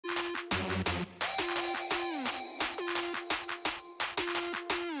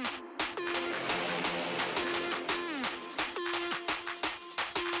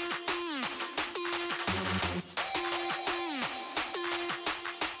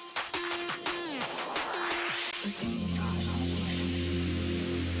Uh-oh.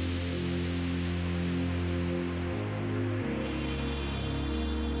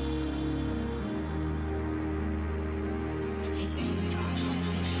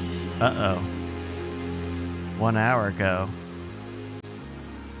 1 hour ago,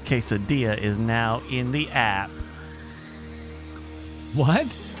 Quesadilla is now in the app. What?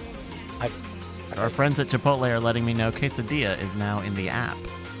 Our friends at Chipotle are letting me know Quesadilla is now in the app.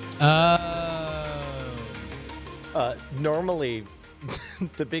 Normally,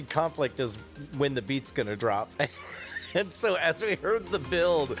 the big conflict is when the beat's gonna drop. And so as we heard the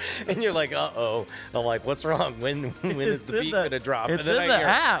build, and you're like, uh-oh. I'm like, what's wrong? When is the beat gonna drop? It's and then in the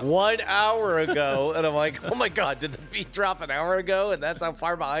app. 1 hour ago, and I'm like, oh my God, did the beat drop an hour ago? And that's how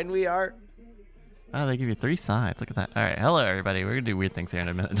far behind we are? Oh, they give you 3 sides. Look at that. All right. Hello, everybody. We're going to do weird things here in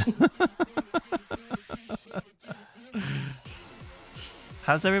a minute.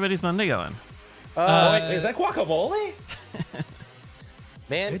 How's everybody's Monday going? Wait, is that guacamole?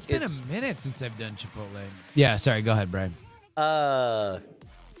 Man, It's been a minute since I've done Chipotle. Yeah, sorry. Go ahead, Brian.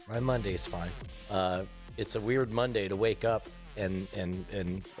 my Monday's fine. It's a weird Monday to wake up and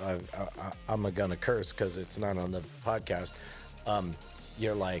I'm gonna curse because it's not on the podcast.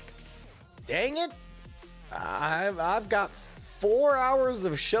 You're like, dang it, I've got 4 hours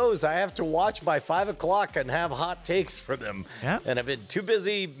of shows I have to watch by 5 o'clock and have hot takes for them. Yeah. And I've been too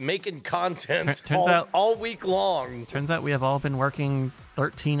busy making content Turns out- all week long. Turns out we have all been working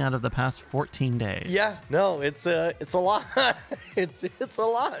 13 out of the past 14 days. Yeah, no, it's a lot. it's a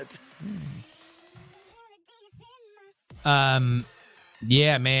lot.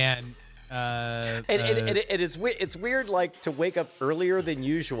 Yeah, man. It's weird, like, to wake up earlier than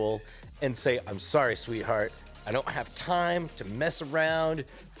usual and say, I'm sorry, sweetheart. I don't have time to mess around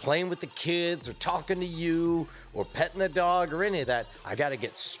playing with the kids or talking to you or petting the dog or any of that. I got to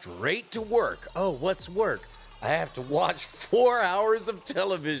get straight to work. Oh, what's work? I have to watch 4 hours of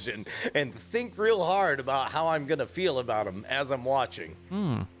television and think real hard about how I'm going to feel about them as I'm watching.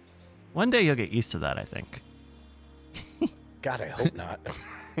 One day you'll get used to that, I think. God, I hope not.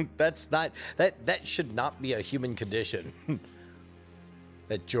 That should not be a human condition.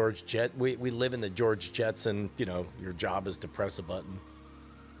 That we live in the George Jetson, your job is to press a button.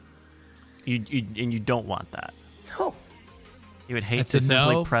 You don't want that. No. You would hate That's to a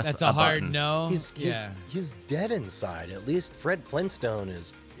simply no. press That's a a hard button. no. He's dead inside. At least Fred Flintstone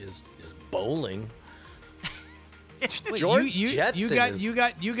is bowling. Wait, George you Jetson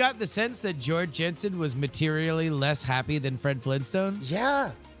you got the sense that George Jetson was materially less happy than Fred Flintstone?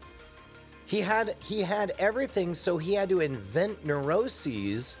 Yeah. He had everything, so he had to invent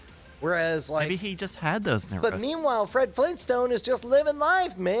neuroses, whereas Maybe he just had those neuroses. But meanwhile, Fred Flintstone is just living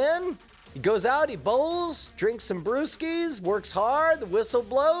life, man. He goes out, he bowls, drinks some brewskis, works hard, the whistle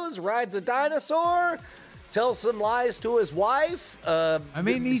blows, rides a dinosaur, tells some lies to his wife. I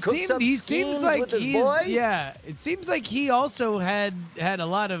mean, he cooks up seems schemes like with his he's boy. yeah. It seems like he also had a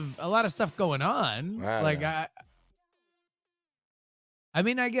lot of stuff going on. I don't know. I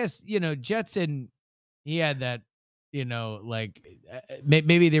mean, I guess Jetson, he had that.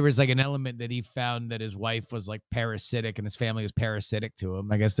 Maybe there was like an element that he found that his wife was like parasitic and his family was parasitic to him.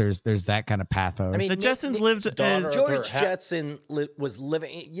 I guess there's that kind of pathos. I mean, the Jetsons lived as... George Jetson was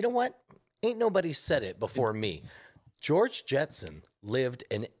living. You know what? Ain't nobody said it before me. George Jetson lived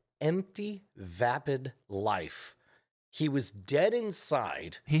an empty, vapid life. He was dead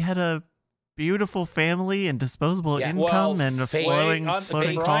inside. He had a beautiful family and disposable income and a floating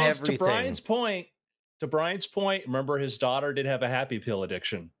cost. To Brian's point, remember his daughter did have a happy pill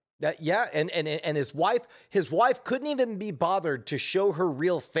addiction. And his wife couldn't even be bothered to show her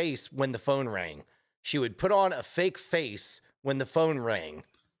real face when the phone rang. She would put on a fake face when the phone rang.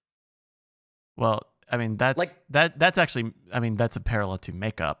 Well, I mean that's actually that's a parallel to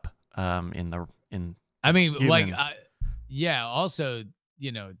makeup in human. Also,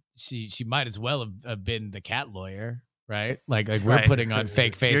 she might as well have been the cat lawyer, right? Like we're putting on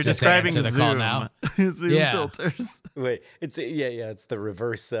fake faces. You're describing to answer the Zoom. call now. Zoom Yeah. filters. Wait, it's the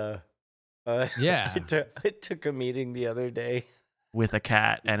reverse. Yeah. I took a meeting the other day With a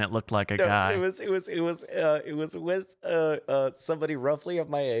cat, and it looked like a guy. It was with somebody roughly of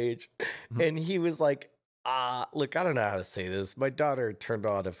my age, and he was like, look, I don't know how to say this. My daughter turned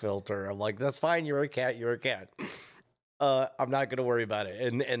on a filter. I'm like, that's fine. You're a cat. You're a cat. I'm not gonna worry about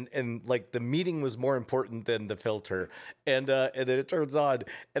it. And like the meeting was more important than the filter. And then it turns on,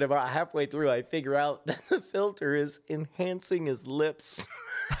 and about halfway through, I figure out that the filter is enhancing his lips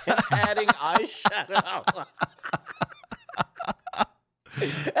and adding eyeshadow.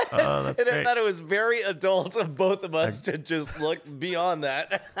 Oh, that's and great. I thought it was very adult of both of us to just look beyond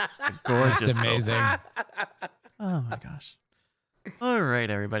that. Gorgeous. It's amazing. Oh my gosh. All right,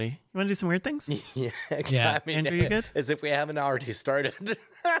 everybody. You want to do some weird things? Yeah. Yeah. I mean, Andrew, you good? as if we haven't already started.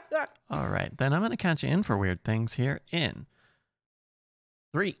 All right. Then I'm going to count you in for weird things here in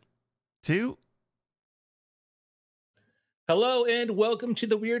 3, 2. Hello and welcome to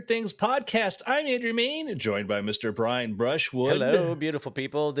the Weird Things Podcast. I'm Andrew Main, joined by Mr. Brian Brushwood. Hello, beautiful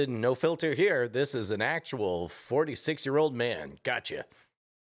people. Didn't no filter here. This is an actual 46-year-old man. Gotcha.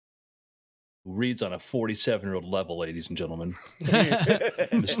 Who reads on a 47-year-old level, ladies and gentlemen.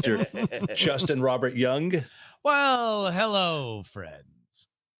 Mr. Justin Robert Young. Well, hello, friends.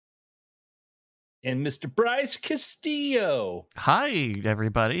 And Mr. Bryce Castillo. Hi,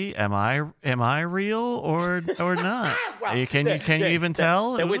 everybody. Am I real or not? Wow. Can you even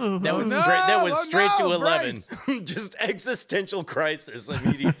tell? That went, Ooh, straight to no, 11. Just existential crisis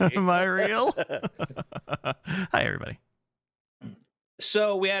immediately. Am I real? Hi, everybody.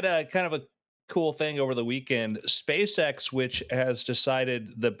 So we had a kind of a cool thing over the weekend. SpaceX, which has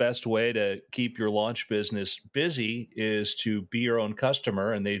decided the best way to keep your launch business busy is to be your own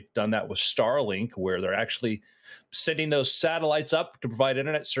customer. And they've done that with Starlink, where they're actually sending those satellites up to provide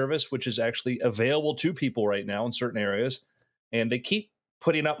internet service, which is actually available to people right now in certain areas. And they keep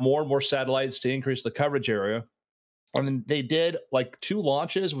putting up more and more satellites to increase the coverage area. And then they did like 2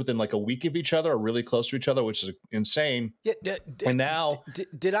 launches within like a week of each other, or really close to each other, which is insane. Yeah, and now,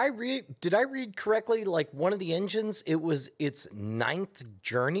 did I read correctly? Like one of the engines, its 9th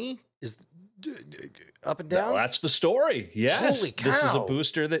journey is up and down. No, that's the story. Yes, Holy cow. This is a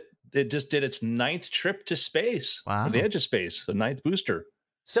booster that just did its 9th trip to space. Wow. Or the edge of space, the 9th booster.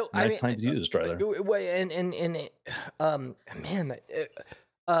 So I mean, 9th time used rather.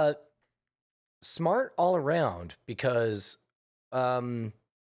 Smart all around, because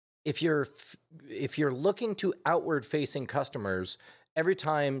if you're looking to outward facing customers, every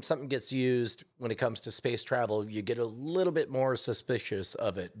time something gets used when it comes to space travel, you get a little bit more suspicious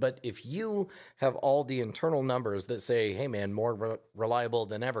of it. But if you have all the internal numbers that say, hey man, more reliable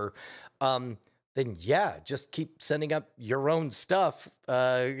than ever, then yeah, just keep sending up your own stuff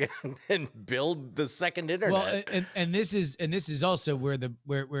and build the second internet. Well, and this is also where the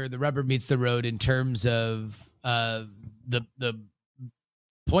rubber meets the road in terms of the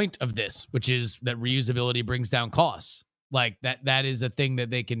point of this, which is that reusability brings down costs. Like that is a thing that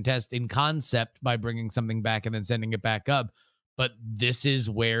they can test in concept by bringing something back and then sending it back up. But this is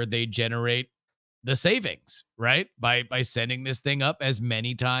where they generate the savings, right? By sending this thing up as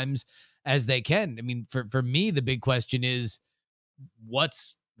many times as they can. I mean, for me, the big question is,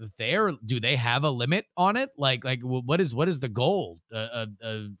 what's there? Do they have a limit on it? Like what is the goal?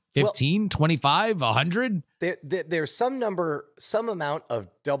 15, 25, 100? There's some amount of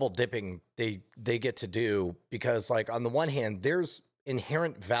double dipping they get to do, because like on the one hand, there's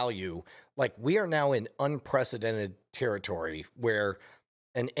inherent value. Like we are now in unprecedented territory where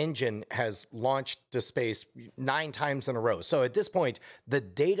an engine has launched to space 9 times in a row. So at this point, the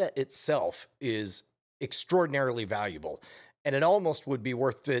data itself is extraordinarily valuable. And it almost would be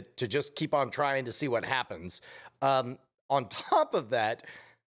worth it to just keep on trying to see what happens. On top of that,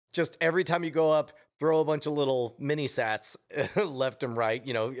 just every time you go up, throw a bunch of little mini sats left and right,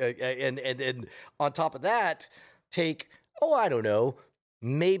 and on top of that, take, I don't know,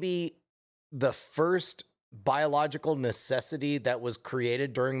 maybe the first biological necessity that was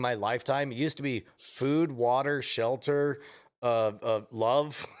created during my lifetime. It used to be food, water, shelter,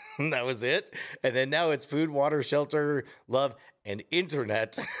 love. That was it. And then now it's food, water, shelter, love, and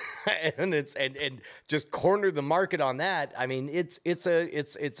internet. and it's just corner the market on that. I mean, it's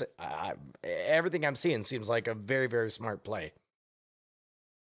everything I'm seeing seems like a very, very smart play.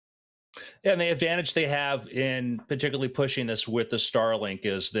 Yeah, and the advantage they have in particularly pushing this with the Starlink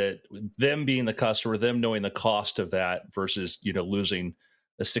is that them being the customer, them knowing the cost of that versus, losing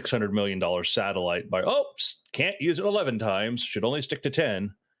a $600 million satellite by, can't use it 11 times, should only stick to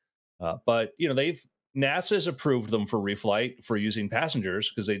 10. But, NASA's approved them for reflight for using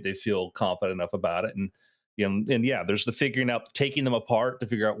passengers because they feel confident enough about it. And there's the figuring out, taking them apart to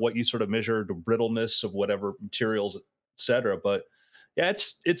figure out what you sort of measure the brittleness of whatever materials, et cetera. But yeah,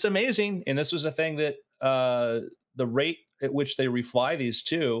 it's amazing. And this was a thing that the rate at which they refly these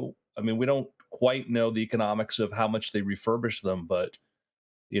two, I mean, we don't quite know the economics of how much they refurbish them, but,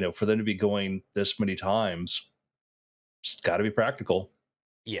 for them to be going this many times, it's got to be practical.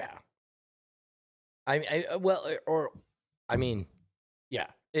 Yeah. It's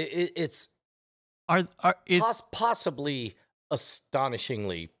possibly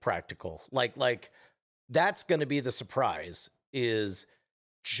astonishingly practical. Like that's going to be the surprise, is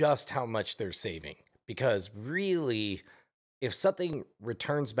just how much they're saving. Because really, if something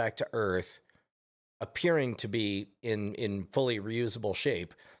returns back to Earth appearing to be in fully reusable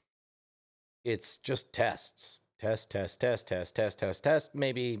shape, it's just tests. Test.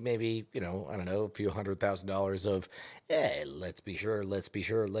 Maybe, I don't know, a few $100,000 of, let's be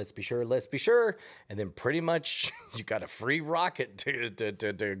sure. And then pretty much you got a free rocket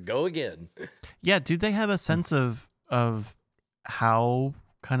to go again. Yeah. Do they have a sense of how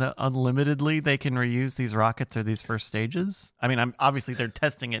kind of unlimitedly they can reuse these rockets or these first stages? I mean, obviously they're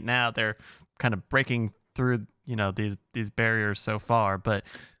testing it now. They're kind of breaking through, these barriers so far, but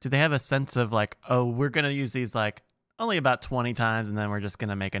do they have a sense of like, oh, we're going to use these like only about 20 times and then we're just going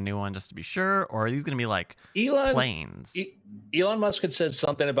to make a new one just to be sure? Or are these going to be like planes? Elon Musk had said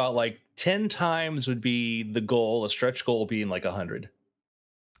something about like 10 times would be the goal, a stretch goal being like 100.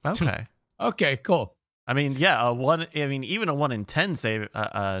 Okay. Okay, cool. I mean, yeah, even a 1 in 10 save,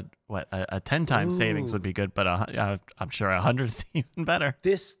 a 10 times savings would be good, but I'm sure 100 is even better.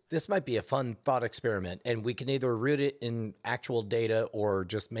 This might be a fun thought experiment, and we can either root it in actual data or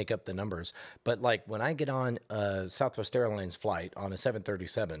just make up the numbers. But like when I get on a Southwest Airlines flight on a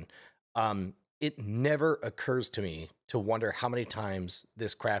 737, it never occurs to me to wonder how many times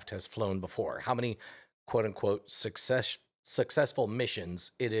this craft has flown before, how many quote unquote successful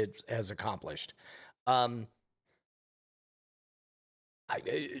missions it has accomplished. Do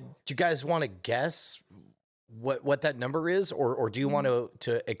you guys want to guess what that number is, or do you want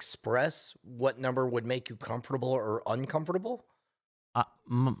to express what number would make you comfortable or uncomfortable?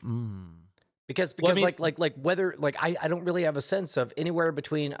 Because well, I mean, like whether I don't really have a sense of anywhere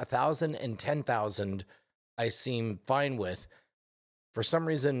between 1,000 and 10,000. I seem fine with. For some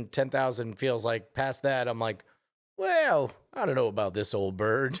reason, 10,000 feels like past that. I'm like, well, I don't know about this old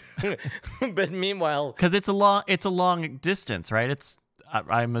bird. But meanwhile, because it's a long distance, right?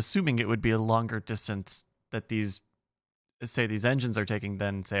 I'm assuming it would be a longer distance that these engines are taking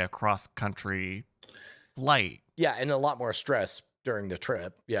than say a cross country flight. Yeah, and a lot more stress during the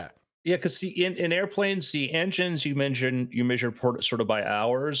trip. Yeah, because in airplanes, the engines you measure sort of by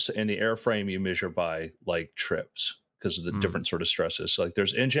hours, and the airframe you measure by like trips because of the different sort of stresses. So, like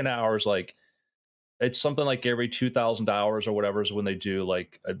there's engine hours, like it's something like every 2,000 hours or whatever is when they do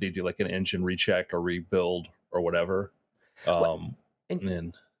like an engine recheck or rebuild or whatever.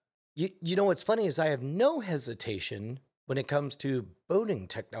 And you know what's funny is I have no hesitation when it comes to boating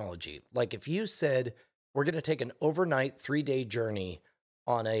technology. Like if you said we're going to take an overnight 3-day journey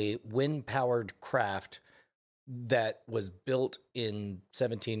on a wind-powered craft that was built in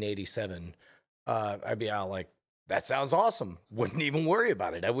 1787, I'd be out like, that sounds awesome. Wouldn't even worry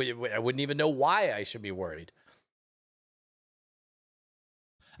about it. I wouldn't even know why I should be worried.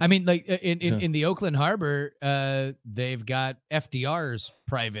 I mean, like in the Oakland Harbor, they've got FDR's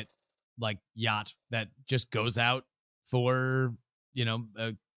private like yacht that just goes out for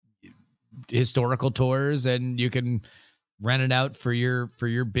historical tours, and you can rent it out for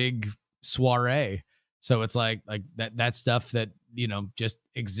your big soiree. So it's like that stuff that just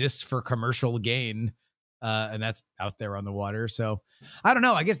exists for commercial gain. And that's out there on the water. So I don't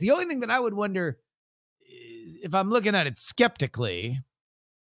know. I guess the only thing that I would wonder if I'm looking at it skeptically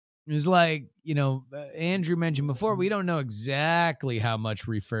is like, Andrew mentioned before, we don't know exactly how much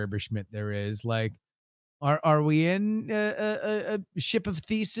refurbishment there is. Like, are we in a ship of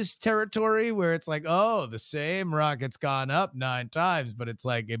thesis territory where it's like, oh, the same rocket's gone up 9 times, but it's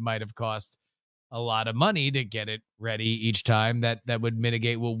like it might have cost a lot of money to get it ready each time. That would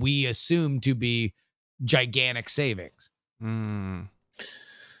mitigate what we assume to be gigantic savings.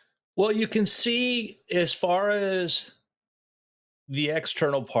 Well, you can see as far as the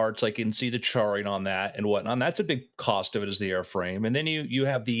external parts, like you can see the charring on that and whatnot. And that's a big cost of it, is the airframe. And then you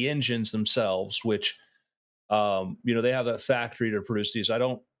have the engines themselves, which they have a factory to produce these.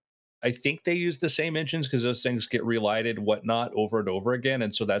 I think they use the same engines because those things get relighted, whatnot, over and over again.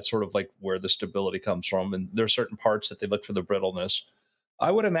 And so that's sort of like where the stability comes from. And there are certain parts that they look for the brittleness.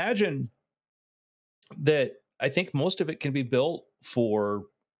 I would imagine that I think most of it can be built for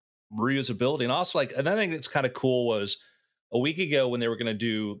reusability. And also, like, another thing that's kind of cool was a week ago when they were going to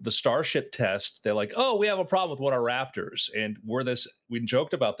do the Starship test, they're like, oh, we have a problem with one of our Raptors. And we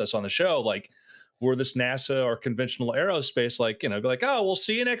joked about this on the show, like, we're this NASA or conventional aerospace, like, be like, oh, we'll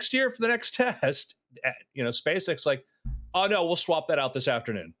see you next year for the next test. SpaceX, like, oh, no, we'll swap that out this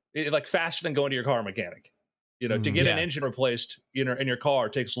afternoon. Like, faster than going to your car mechanic. To get an engine replaced in your car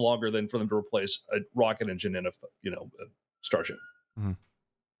takes longer than for them to replace a rocket engine in a Starship. Mm-hmm.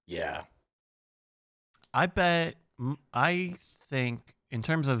 Yeah. I think in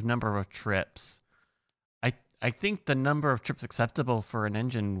terms of number of trips, I think the number of trips acceptable for an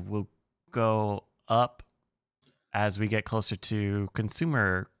engine will go up as we get closer to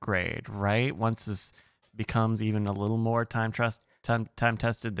consumer grade, right? Once this becomes even a little more time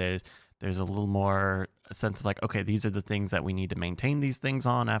tested, there's a little more sense of like, okay, these are the things that we need to maintain these things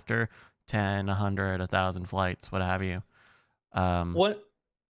on after 10, 100, 1,000 flights, what have you. What?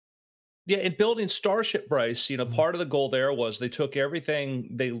 Yeah, in building Starship, Bryce, part of the goal there was they took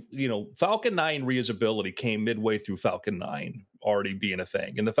everything Falcon 9 reusability came midway through Falcon 9 already being a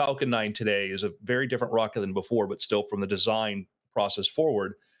thing. And the Falcon 9 today is a very different rocket than before, but still from the design process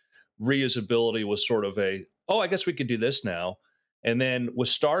forward, reusability was sort of I guess we could do this now. And then with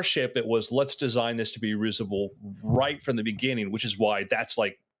Starship, it was, let's design this to be reusable right from the beginning, which is why that's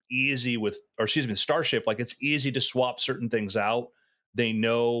like easy Starship, like it's easy to swap certain things out. They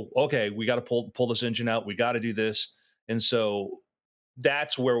know, okay, we got to pull this engine out. We got to do this. And so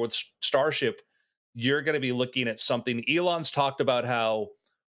that's where with Starship, you're going to be looking at something. Elon's talked about how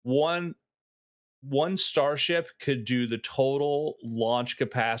one Starship could do the total launch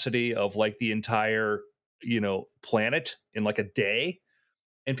capacity of like the entire, planet in like a day.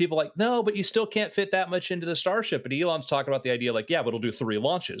 And people are like, no, but you still can't fit that much into the Starship. And Elon's talking about the idea like, yeah, but it'll do 3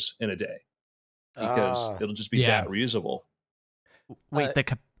 launches in a day because it'll just be that reusable. Wait,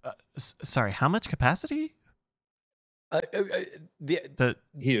 sorry, how much capacity?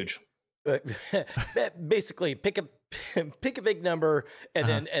 Huge. Basically, pick a big number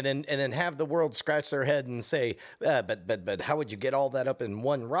and then have the world scratch their head and say, but how would you get all that up in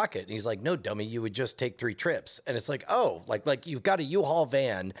one rocket? And he's like, no, dummy, you would just take 3 trips. And it's like, oh, like you've got a U-Haul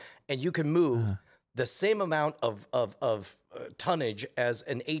van and you can move the same amount of tonnage as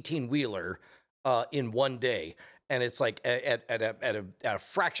an 18-wheeler in one day. And it's like at a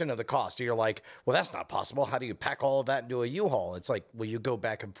fraction of the cost. You're like, well, that's not possible. How do you pack all of that into a U-Haul? It's like, well, you go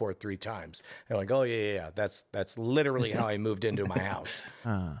back and forth 3 times. And like, oh yeah. That's literally how I moved into my house.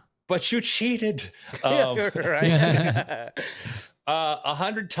 But you cheated. Right.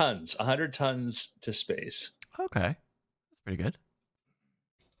 100 tons to space. Okay, that's pretty good.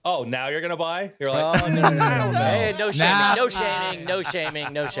 Oh, now you're gonna buy? You're like, no. Hey, no shaming.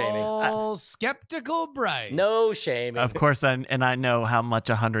 Oh, skeptical Bryce. No shaming. Of course, and I know how much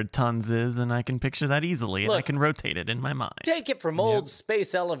 100 tons is, and I can picture that easily, and I can rotate it in my mind. Take it from old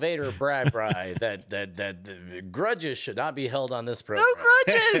space elevator Bry that grudges should not be held on this program. No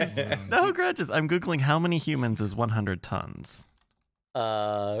grudges. No grudges. I'm Googling how many humans is 100 tons.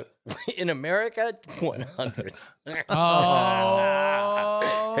 In America, 100.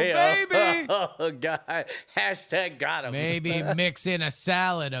 Oh, Hey, baby. Oh, God. Hashtag got him. Maybe mix in a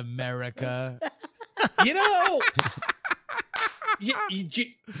salad, America. The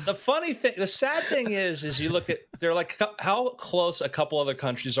funny thing, the sad thing is you look at, they're like how close a couple other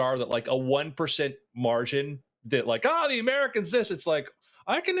countries are that like a 1% margin that like, the Americans this. It's like,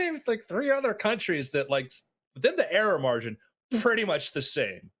 I can name like 3 other countries that like within the error margin, pretty much the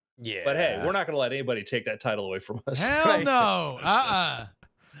same. Yeah. But hey, we're not going to let anybody take that title away from us. Hell no.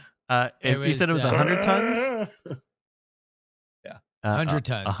 You said it was 100 tons? Yeah. 100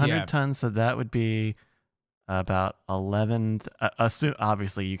 tons. 100 tons, so that would be about 11.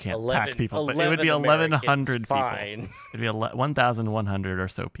 Obviously, you can't pack people, but it would be 1,100 people. Fine. It'd be 1,100 or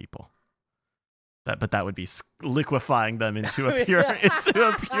so people. That would be liquefying them into a pure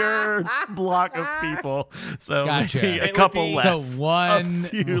block of people. So maybe a couple less. So one, a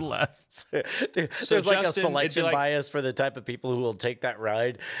few less. There's like a selection bias for the type of people who will take that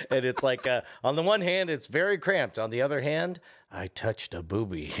ride, and it's like on the one hand, it's very cramped. On the other hand, I touched a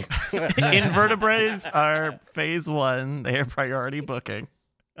boobie. Invertebrates are phase 1. They are priority booking.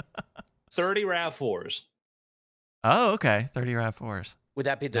 30 RAV4s. Oh, okay. 30 RAV4s. Would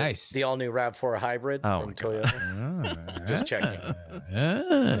that be the all-new RAV4 hybrid from Toyota? Just checking.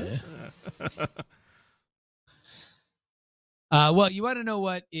 Well, you want to know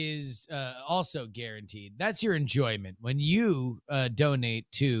what is also guaranteed? That's your enjoyment. When you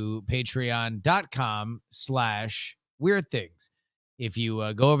donate to patreon.com/weirdthings. If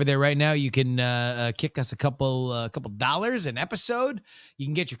you go over there right now, you can kick us a couple dollars an episode. You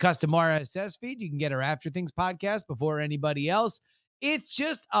can get your custom RSS feed. You can get our After Things podcast before anybody else. It's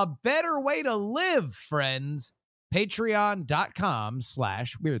just a better way to live, friends.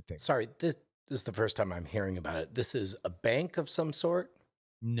 Patreon.com/weirdthings. Sorry, this is the first time I'm hearing about it. This is a bank of some sort?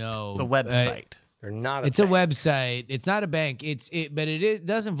 No. It's a website. They're not It's a website. It's not a bank. But it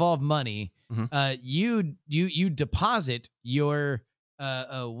does involve money. Mm-hmm. You deposit your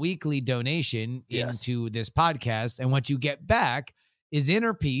a weekly donation into this podcast, and what you get back is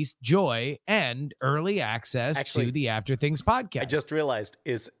inner peace, joy, and early access to the After Things podcast. I just realized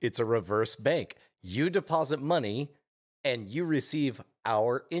it's a reverse bank. You deposit money, and you receive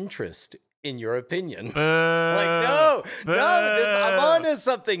our interest. In your opinion, like no, I'm onto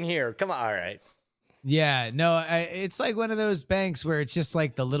something here. Come on, all right. Yeah, no, it's like one of those banks where it's just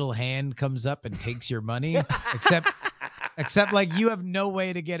like the little hand comes up and takes your money, except like you have no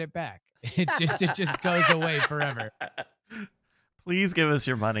way to get it back. It just goes away forever. Please give us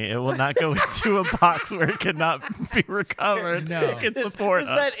your money. It will not go into a box where it cannot be recovered. No. It can support It's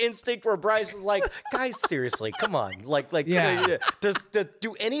us. that instinct where Bryce is like, guys, seriously, come on. Yeah.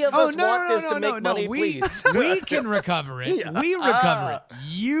 Do any of us want this to make money, please? We can recover it. Yeah. We recover it.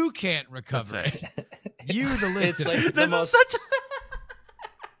 You can't recover That's it. You, the It's listener. like the This is most. such a...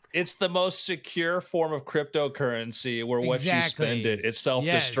 It's the most secure form of cryptocurrency where once you Exactly. spend it, it self-destructs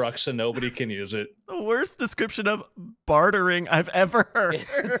Yes. and nobody can use it. the worst description of bartering I've ever heard.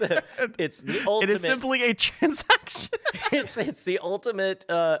 It's the ultimate. It is simply a transaction. It's the ultimate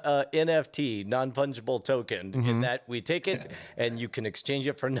NFT, non-fungible token, in that we take it and you can exchange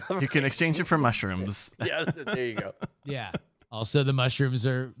it for nothing. You can exchange it for mushrooms. Yeah, there you go. Yeah. Also, the mushrooms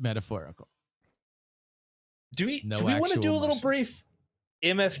are metaphorical. Do we No want to actual do a little motion. brief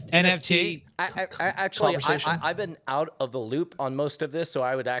NFT? NFT? I actually, Conversation? I've been out of the loop on most of this, so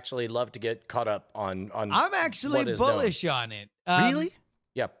I would actually love to get caught up on. I'm actually what is known. bullish on it. Really?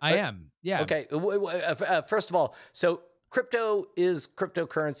 Yeah, I am. Yeah. Okay. First of all, so crypto is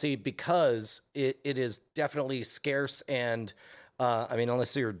cryptocurrency because it is definitely scarce and, I mean,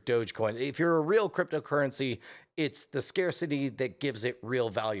 unless you're Dogecoin, if you're a real cryptocurrency, it's the scarcity that gives it real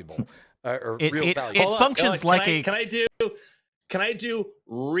valuable or real value. It Hold on, functions hold on. like a... Can I do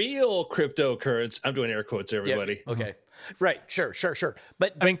real cryptocurrency? I'm doing air quotes, Yeah, everybody. okay. Right. Sure.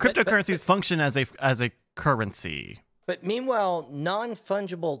 But I mean, but- cryptocurrencies function as a currency. But meanwhile,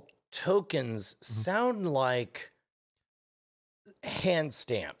 non-fungible tokens sound like hand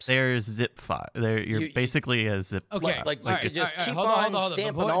stamps. They're zip file. You're You- basically a zip. Okay. Like All you right, could just all right, keep hold on, on hold on.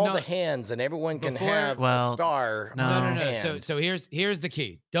 stamping Before- all no. the hands, and everyone can Before- have Well, a star. no. on No. their So hand, so here's the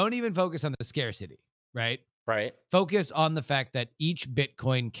key. Don't even focus on the scarcity, right? right. Focus on the fact that each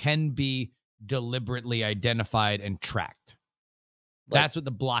Bitcoin can be deliberately identified and tracked. Like- That's what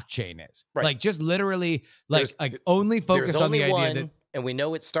the blockchain is. Right. Like just literally There's- only focus There's on only the idea one, that and we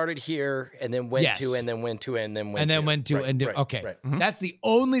know it started here, and then went Yes. to, and then went to, and then went and to, then went to Right, and do, right, okay. right. Mhm. That's the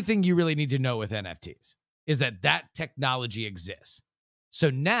only thing you really need to know with NFTs is that technology exists. So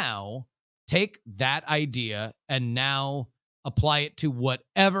now take that idea and now apply it to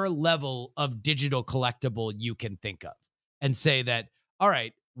whatever level of digital collectible you can think of and say that, all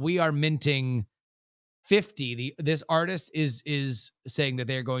right, we are minting 50. This artist is saying that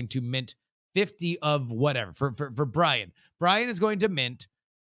they're going to mint 50 of whatever for Brian. Brian is going to mint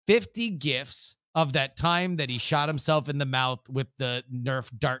 50 gifts of that time that he shot himself in the mouth with the Nerf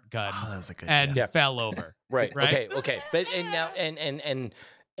dart gun Oh, that was a good. and Yeah. fell over. Right. Right? Okay. But and now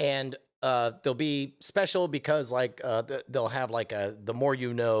and they'll be special because they'll have like the more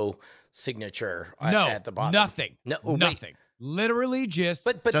you know signature No, at the bottom. nothing. No, wait. Nothing. Literally just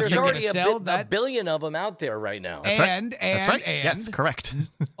But Just there's you're already gonna a sell a that- billion of them out there right now. That's right. and That's right. Yes, and correct.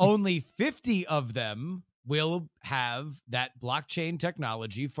 only 50 of them will have that blockchain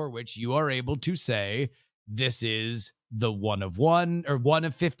technology for which you are able to say this is the 1 of 1 or 1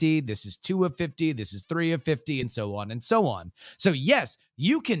 of 50, this is 2 of 50, this is 3 of 50, and so on and so on. So yes,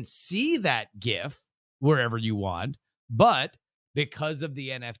 you can see that GIF wherever you want, but because of the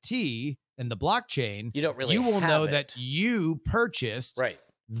NFT and the blockchain, You don't really you will have know it. that you purchased Right.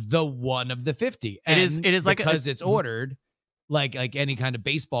 the 1 of the 50. It is- And it is like a- because it's Mhm. ordered like any kind of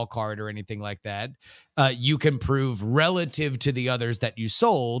baseball card or anything like that, you can prove relative to the others that you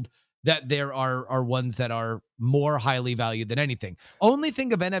sold that there are ones that are more highly valued than anything. Only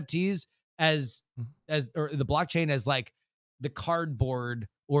think of NFTs as or the blockchain as like the cardboard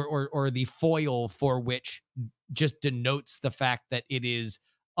or the foil for which just denotes the fact that it is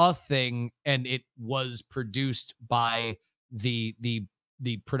a thing and it was produced by the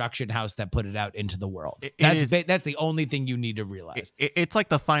production house that put it out into the world. That's the only thing you need to realize. It's like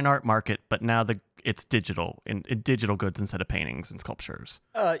the fine art market, but now it's digital in digital goods instead of paintings and sculptures.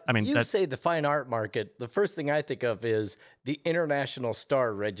 I mean, you that's- say the fine art market. The first thing I think of is the International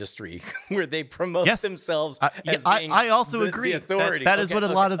Star Registry, where they promote Yes. themselves Yeah, as being I also the agree. authority. That is Okay, what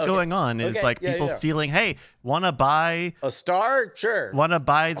a lot okay, is going on. Is okay, like yeah, people yeah. stealing. Hey, want to buy A star? Sure.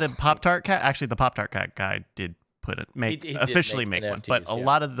 the Pop-Tart cat? Actually, the Pop-Tart cat guy did put it He did officially make make one. But NFTs, a yeah.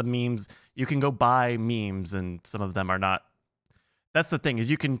 lot of the memes, you can go buy memes, and some of them are not. That's the thing, is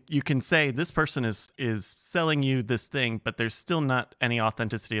you can say this person is selling you this thing, but there's still not any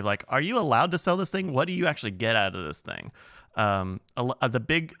authenticity of like, are you allowed to sell this thing? What do you actually get out of this thing? The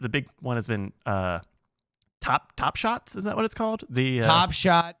big one has been Top Shots. Is that what it's called? The Top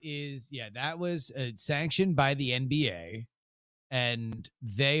Shot is, that was sanctioned by the NBA, and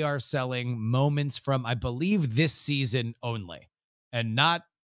they are selling moments from, I believe, this season only, and not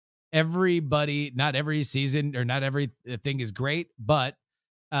every season or not everything is great, but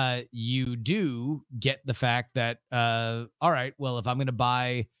you do get the fact that all right, well, if I'm going to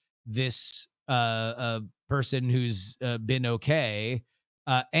buy this person who's been okay,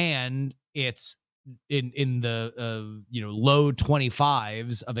 and it's in the low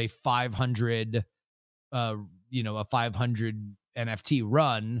 25s of a 500 a 500 NFT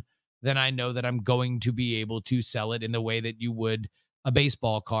run, then I know that I'm going to be able to sell it in the way that you would a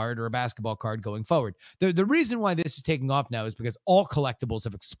baseball card or a basketball card going forward. The reason why this is taking off now is because all collectibles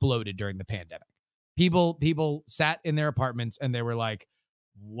have exploded during the pandemic. People sat in their apartments and they were like,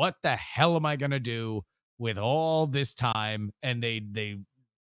 what the hell am I going to do with all this time? And they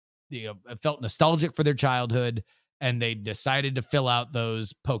felt nostalgic for their childhood, and they decided to fill out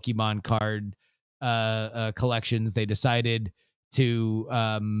those Pokemon card collections. They decided to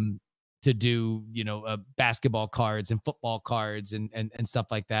do basketball cards and football cards and stuff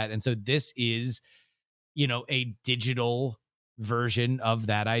like that. And so this is a digital version of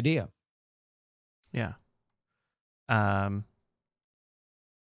that idea. Yeah. Yeah,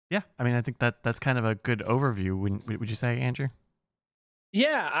 I mean, I think that's kind of a good overview. Would you say, Andrew?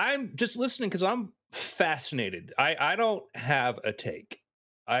 Yeah, I'm just listening because I'm fascinated. I don't have a take.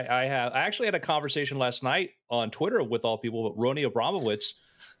 I actually had a conversation last night on Twitter with all people, but Rony Abramowitz,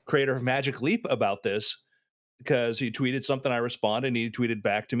 creator of Magic Leap, about this, because he tweeted something, I responded, and he tweeted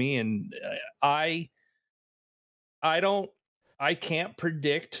back to me, and I can't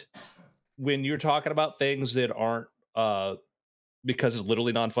predict when you're talking about things that aren't because it's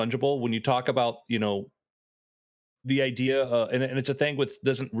literally non-fungible. When you talk about the idea, and it's a thing with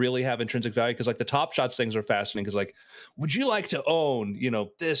doesn't really have intrinsic value, because like the Top Shots things are fascinating, because like, would you like to own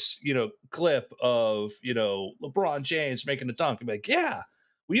this clip of LeBron James making a dunk? And be like, yeah.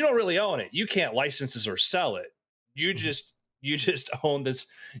 Well, you don't really own it. You can't license this or sell it. You just own this.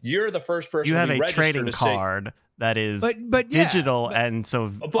 You're the first person. You have to be a trading card that is digital, and so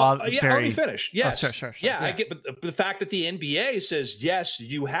let me finish. Yes, sure. Yeah, I get, but the fact that the NBA says yes,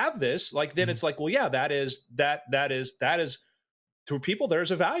 you have this. Like, then it's like, well, yeah, that is to people.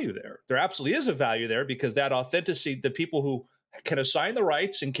 There's a value there. There absolutely is a value there, because that authenticity, the people who can assign the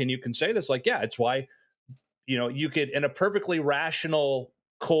rights and you can say this, like, yeah, it's why you could, in a perfectly rational,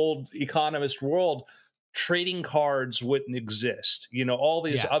 cold economist world, trading cards wouldn't exist. All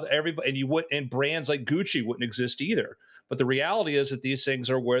these other everybody, and brands like Gucci wouldn't exist either. But the reality is that these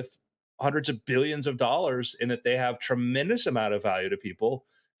things are worth hundreds of billions of dollars, and that they have tremendous amount of value to people.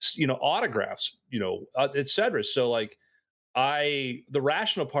 Autographs, et cetera. So like, the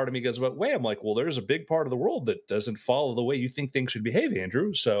rational part of me goes, but wait, I'm like, well, there's a big part of the world that doesn't follow the way you think things should behave,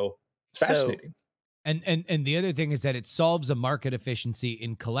 Andrew. So fascinating. And the other thing is that it solves a market efficiency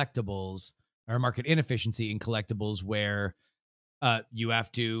in collectibles, or market inefficiency in collectibles, where you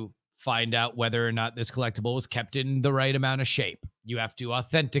have to find out whether or not this collectible was kept in the right amount of shape. You have to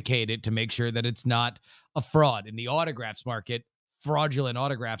authenticate it to make sure that it's not a fraud. In the autographs market, fraudulent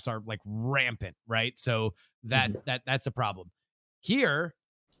autographs are like rampant, right? So that's a problem. Here,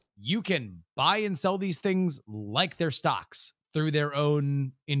 you can buy and sell these things like they're stocks through their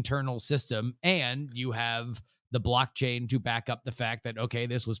own internal system, and you have the blockchain to back up the fact that, okay,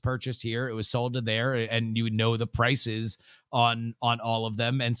 this was purchased here, it was sold to there, and you know the prices on all of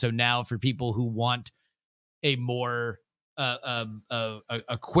them. And so now, for people who want a more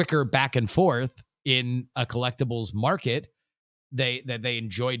a quicker back and forth in a collectibles market, they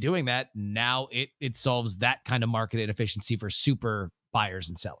enjoy doing that. Now it solves that kind of market inefficiency for super buyers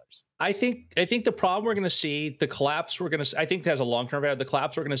and sellers. I think the problem we're going to see, the collapse I think it has a long-term value. The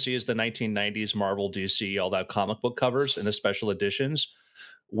collapse we're going to see is the 1990s Marvel, DC, all that comic book covers and the special editions,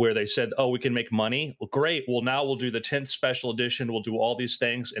 where they said, oh, we can make money. Well, great. Well, now we'll do the 10th special edition. We'll do all these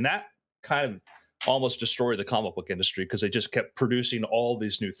things. And that kind of almost destroyed the comic book industry, because they just kept producing all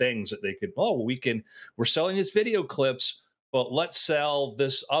these new things that they could, we're selling these video clips, but let's sell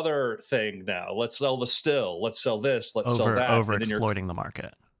this other thing now. Let's sell the still. Let's sell this. Let's sell that. Over exploiting the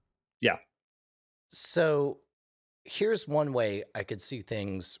market. Yeah. So here's one way I could see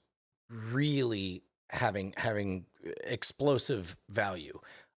things really having explosive value.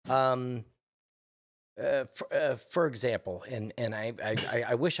 for example, and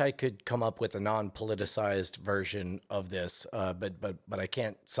I wish I could come up with a non-politicized version of this, but I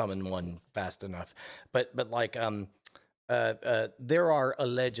can't summon one fast enough. But like there are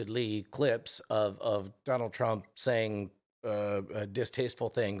allegedly clips of Donald Trump saying distasteful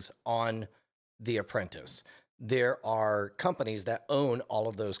things on The Apprentice. There are companies that own all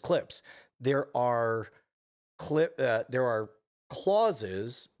of those clips. There are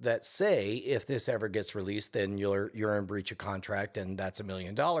clauses that say if this ever gets released, then you're in breach of contract, and that's $1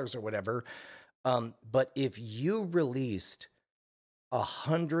 million or whatever. But if you released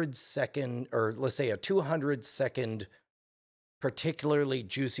 100-second, or let's say a 200-second, particularly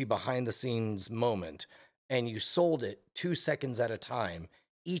juicy behind the scenes moment, and you sold it 2 seconds at a time,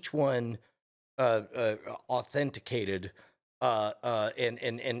 each one authenticated,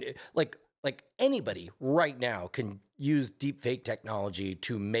 and like anybody right now can use deep fake technology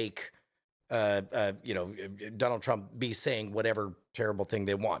to make Donald Trump be saying whatever terrible thing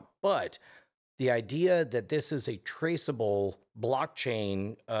they want. But the idea that this is a traceable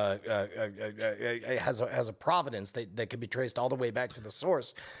blockchain has a provenance that can be traced all the way back to the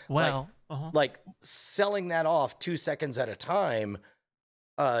source. Well, like selling that off 2 seconds at a time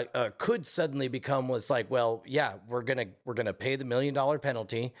could suddenly become what's like, well, yeah, we're gonna pay the $1 million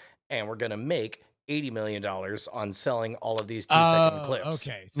penalty, and we're gonna make $80 million on selling all of these 2-second clips.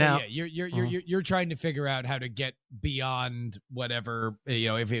 Okay, so now, yeah, you're trying to figure out how to get beyond whatever,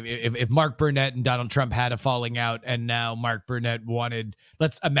 if Mark Burnett and Donald Trump had a falling out, and now Mark Burnett wanted,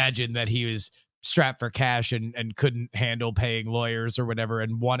 let's imagine that he was strapped for cash and couldn't handle paying lawyers or whatever,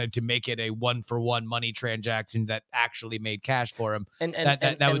 and wanted to make it a 1-for-1 money transaction that actually made cash for him.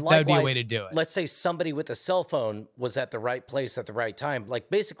 That would be a way to do it. Let's say somebody with a cell phone was at the right place at the right time.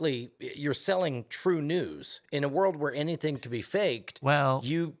 Like basically, you're selling true news in a world where anything can be faked. well,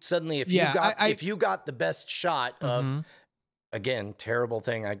 You suddenly, if you got the best shot of, again, terrible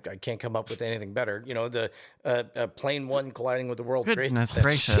thing. I can't come up with anything better. The plane one colliding with the World Trade goodness Center.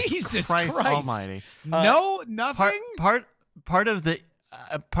 gracious, Jesus Christ Christ. Almighty! No, nothing. Part of the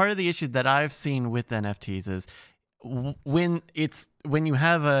issue that I've seen with NFTs is when you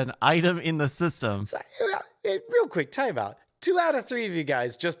have an item in the system. So, real quick, timeout. 2 out of 3 of you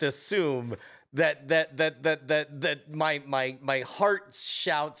guys just assume that my heart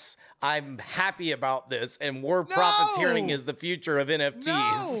shouts, I'm happy about this, and more profiteering is the future of NFTs.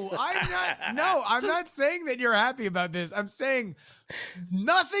 No, I'm not. No, I'm not saying that you're happy about this. I'm saying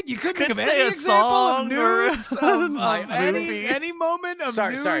nothing. You couldn't think of say any a example song of news or of movie. any moment of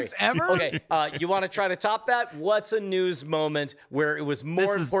Sorry. news ever. Okay, you want to try to top that? What's a news moment where it was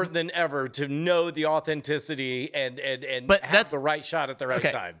more important than ever to know the authenticity and But have that's the right shot at the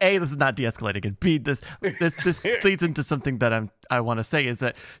right time? A, this is not de-escalating, and B, this leads into something that I want to say is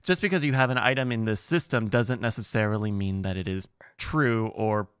that just because you have an item in this system doesn't necessarily mean that it is true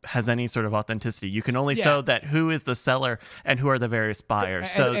or has any sort of authenticity. You can only show that who is the seller and who are the various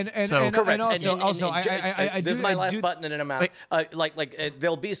buyers. Correct. And also, this is my last button, and I'm out.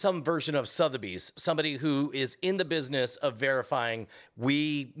 There'll be some version of Sotheby's, somebody who is in the business of verifying.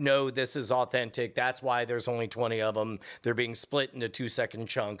 We know this is authentic. That's why there's only 20 of them. They're being split into 2-second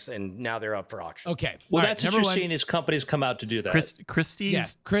chunks, and now they're up for auction. Okay. Well, All that's right, what you're seeing is companies come out to do that. Christie's, Yeah,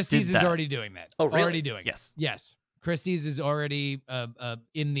 Christie's did is that. already doing that. Oh, really? Already doing Yes. it. Yes. Christie's is already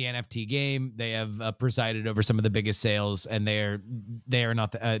in the NFT game. They have presided over some of the biggest sales, and they are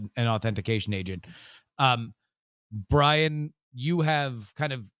not an authentication agent. Brian, you have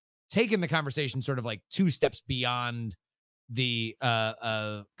kind of taken the conversation sort of like 2 steps beyond the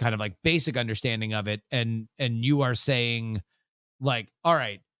kind of like basic understanding of it, and you are saying like, all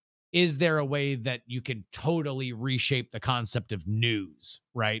right, is there a way that you can totally reshape the concept of news,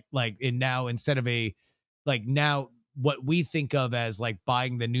 right? Like now instead of now what we think of as like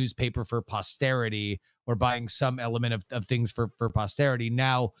buying the newspaper for posterity or buying some element of things for posterity,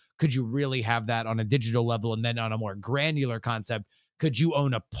 now could you really have that on a digital level? And then on a more granular concept, could you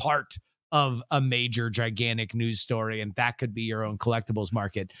own a part of a major gigantic news story, and that could be your own collectibles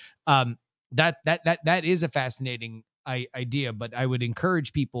market? That is a fascinating idea, but I would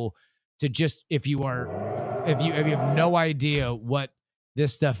encourage people to just, if you have no idea what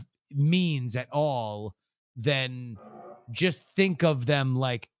this stuff means at all, then just think of them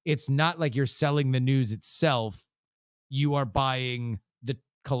like it's not like you're selling the news itself. You are buying the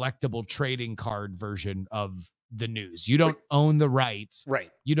collectible trading card version of the news. You don't own the rights. Right.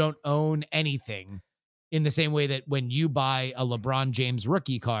 You don't own anything, in the same way that when you buy a LeBron James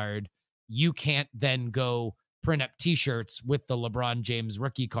rookie card, you can't then go print up t-shirts with the LeBron James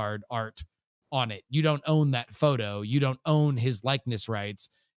rookie card art on it. You don't own that photo. You don't own his likeness rights.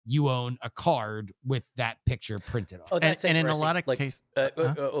 you own a card with that picture printed on. Oh, it. that's and in a interesting. lot of Like, cases,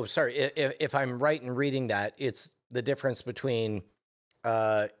 sorry. If I'm right in reading that, it's the difference between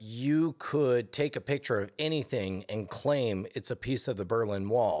you could take a picture of anything and claim it's a piece of the Berlin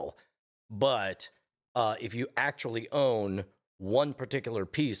Wall, but if you actually own one particular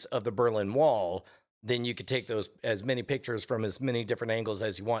piece of the Berlin Wall, then you could take those as many pictures from as many different angles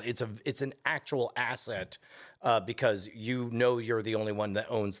as you want. It's an actual asset because you know you're the only one that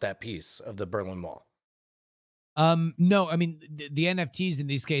owns that piece of the Berlin Wall. No, I mean the NFTs in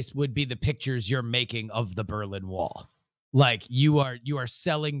this case would be the pictures you're making of the Berlin Wall. Like you are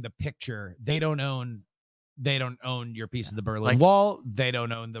selling the picture. They don't own your piece of the Berlin Wall. They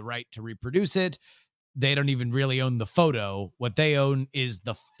don't own the right to reproduce it. They don't even really own the photo. What they own is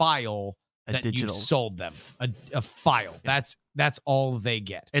the file that you sold them. A file. Yeah. That's all they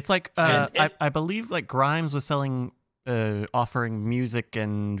get. It's like I believe like Grimes was selling offering music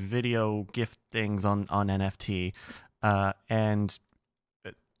and video gift things on NFT, and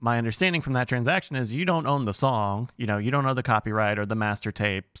my understanding from that transaction is you don't own the song, you don't own the copyright or the master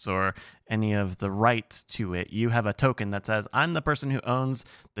tapes or any of the rights to it. You have a token that says I'm the person who owns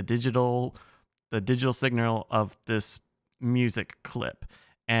the digital signal of this music clip.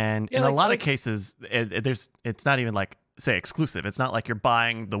 And in a lot of cases, it's not even like, say, exclusive. It's not like you're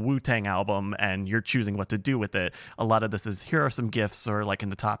buying the Wu-Tang album and you're choosing what to do with it. A lot of this is, here are some gifts, or like in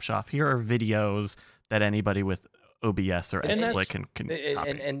the Top Shop, here are videos that anybody with OBS or XSplit can copy.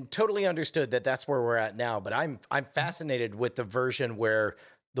 And totally understood that that's where we're at now. But I'm fascinated with the version where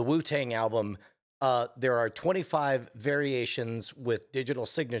the Wu-Tang album, there are 25 variations with digital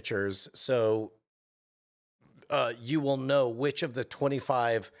signatures. So you will know which of the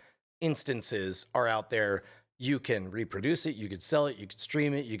 25 instances are out there. You can reproduce it, you could sell it, you could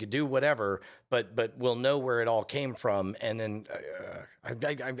stream it, you could do whatever, but we'll know where it all came from. And then I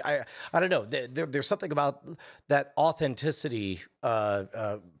don't know. There's something about that authenticity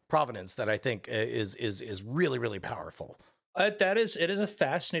provenance that I think is really, really powerful. It is a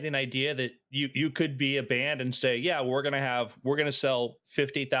fascinating idea that you could be a band and say, yeah, we're gonna sell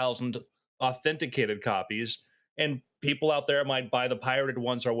 50,000 authenticated copies, and people out there might buy the pirated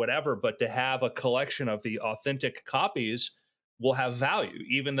ones or whatever, but to have a collection of the authentic copies will have value,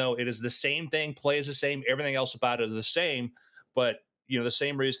 even though it is the same thing, plays the same, everything else about it is the same. But the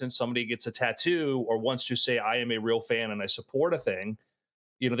same reason somebody gets a tattoo or wants to say, I am a real fan and I support a thing.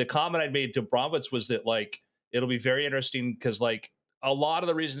 The comment I made to Abramowitz was that, like, it'll be very interesting because, like, a lot of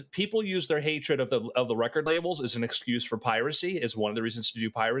the reasons people use their hatred of the record labels as an excuse for piracy is one of the reasons to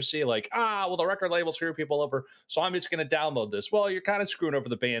do piracy. Like, well, the record labels screw people over, so I'm just going to download this. Well, you're kind of screwing over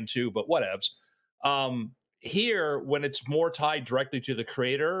the band too, but whatevs. Here, when it's more tied directly to the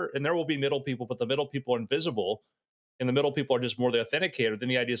creator, and there will be middle people, but the middle people are invisible, and the middle people are just more the authenticator, then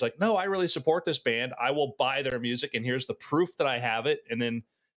the idea is like, no, I really support this band. I will buy their music, and here's the proof that I have it. And then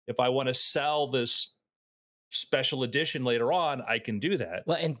if I want to sell this special edition later on, I can do that.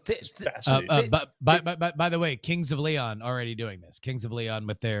 Well, and but by the way, Kings of Leon already doing this. Kings of Leon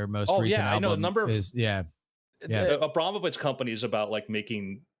with their most recent album. I know a number of Abramowitz company is about like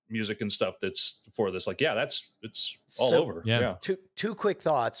making music and stuff that's for this. Like, yeah, it's all over. Yeah. Two quick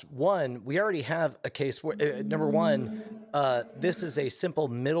thoughts. One, we already have a case where number one, this is a simple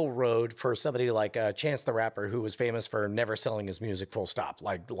middle road for somebody like Chance the Rapper, who was famous for never selling his music full stop.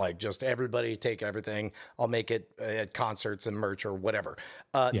 Like just everybody take everything. I'll make it at concerts and merch or whatever.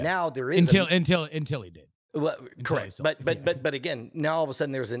 Now there is until he did. Well, correct. But again, now all of a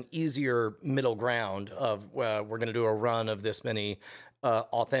sudden there's an easier middle ground of we're going to do a run of this many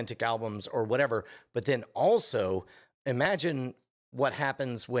authentic albums or whatever. But then also imagine what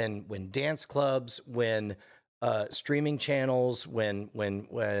happens when dance clubs, when streaming channels, when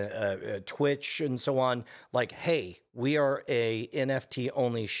Twitch and so on, like, hey, we are a NFT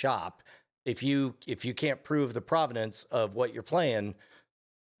only shop. If you can't prove the provenance of what you're playing,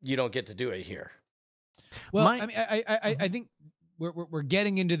 you don't get to do it here. Well, I mean, I think we're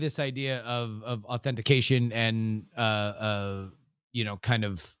getting into this idea of authentication and kind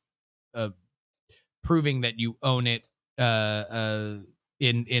of proving that you own it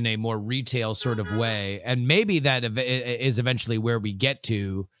in a more retail sort of way, and maybe that is eventually where we get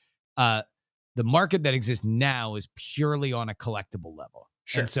to. The market that exists now is purely on a collectible level,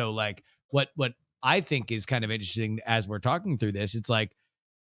 Sure. And so like what I think is kind of interesting as we're talking through this, it's like,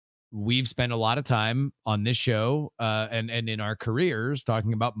 we've spent a lot of time on this show and in our careers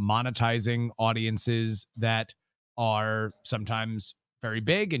talking about monetizing audiences that are sometimes very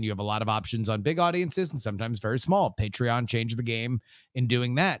big, and you have a lot of options on big audiences, and sometimes very small. Patreon changed the game in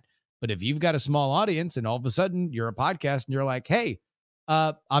doing that. But if you've got a small audience and all of a sudden you're a podcast and you're like, hey,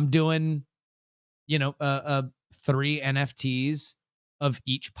 I'm doing, 3 NFTs of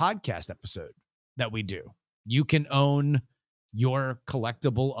each podcast episode that we do. You can own your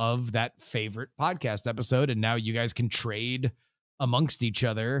collectible of that favorite podcast episode, and now you guys can trade amongst each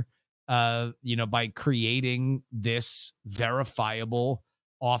other, by creating this verifiable,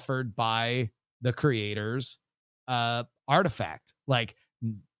 offered by the creators, artifact. Like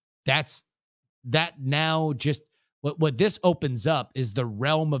that now just what this opens up is the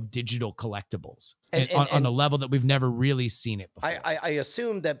realm of digital collectibles on a level that we've never really seen it before. I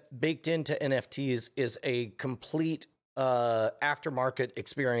assume that baked into NFTs is a complete aftermarket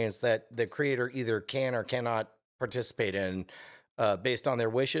experience that the creator either can or cannot participate in based on their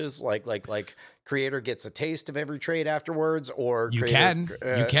wishes. Like creator gets a taste of every trade afterwards, or you can,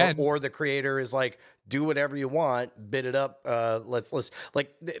 or the creator is like, do whatever you want, bid it up. Let's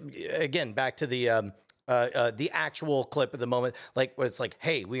like again back to the actual clip of the moment. Like it's like,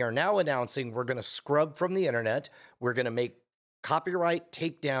 hey, we are now announcing we're going to scrub from the internet. We're going to make copyright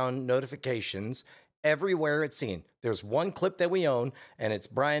takedown notifications everywhere it's seen. There's one clip that we own, and it's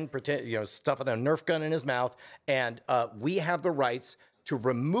Brian stuffing a Nerf gun in his mouth, and we have the rights to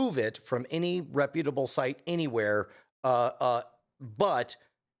remove it from any reputable site anywhere. But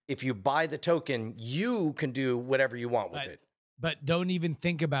if you buy the token, you can do whatever you want with it. But don't even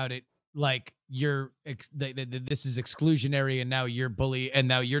think about it like this is exclusionary, and now you're bully, and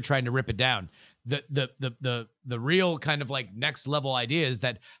now you're trying to rip it down. The real kind of like next level idea is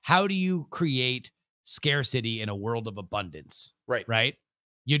that how do you create scarcity in a world of abundance? Right.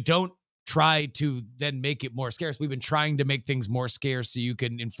 You don't try to then make it more scarce. We've been trying to make things more scarce so you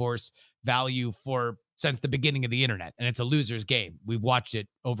can enforce value since the beginning of the internet, and it's a loser's game. We've watched it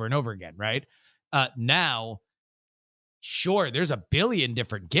over and over again, right? Now, sure, there's a billion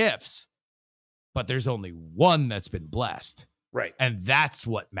different gifts, but there's only one that's been blessed. Right. And that's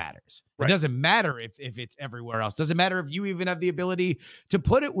what matters. Right. It doesn't matter if it's everywhere else. Doesn't matter if you even have the ability to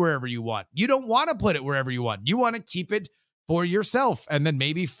put it wherever you want. You don't want to put it wherever you want. You want to keep it for yourself, and then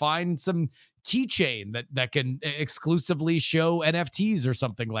maybe find some keychain that can exclusively show NFTs or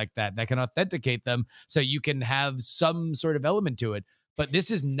something like that can authenticate them so you can have some sort of element to it. But this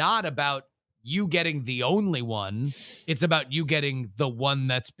is not about you getting the only one. It's about you getting the one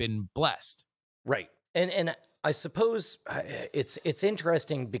that's been blessed. Right. And I suppose it's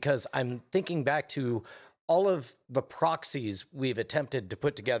interesting because I'm thinking back to all of the proxies we've attempted to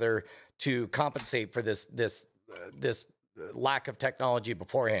put together to compensate for this lack of technology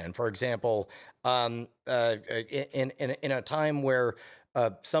beforehand. For example, in a time where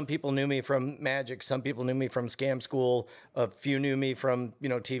some people knew me from Magic, some people knew me from Scam School, a few knew me from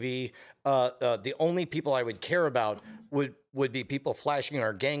TV. The only people I would care about would be people flashing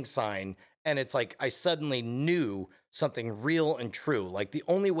our gang sign. And it's like I suddenly knew something real and true. Like the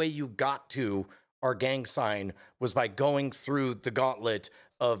only way you got to our gang sign was by going through the gauntlet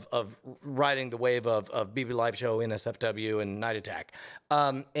of riding the wave of BB Live Show, NSFW, and Night Attack.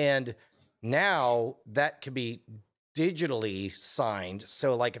 And now that can be digitally signed.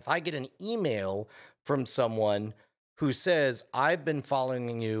 So like if I get an email from someone who says, I've been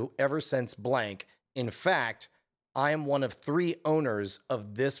following you ever since blank. In fact, I am one of 3 owners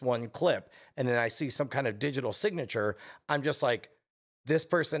of this one clip. And then I see some kind of digital signature. I'm just like, this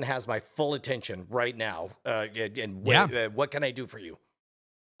person has my full attention right now. What can I do for you?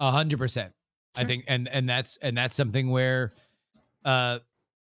 100%. I think, and that's something where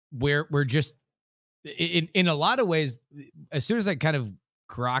we're just in a lot of ways, as soon as I kind of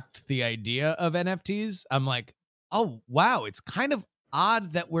grokked the idea of NFTs, I'm like, oh, wow, it's kind of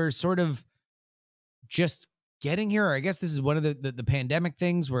odd that we're sort of just getting here. I guess this is one of the pandemic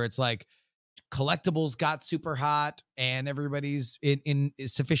things where it's like collectibles got super hot and everybody's in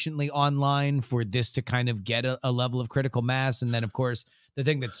sufficiently online for this to kind of get a level of critical mass. And then of course, the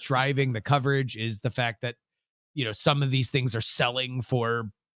thing that's driving the coverage is the fact that, some of these things are selling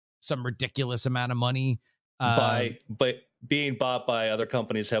for some ridiculous amount of money. By being bought by other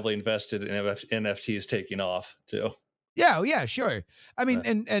companies heavily invested in NFTs taking off too. Yeah, sure. I mean,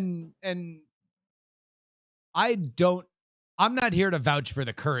 and I'm not here to vouch for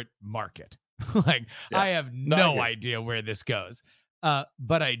the current market. I have no idea where this goes.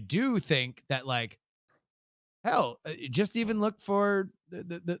 But I do think that hell, just even look for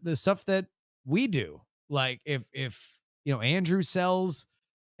the stuff that we do. Like if Andrew sells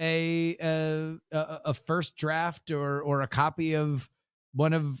a first draft or a copy of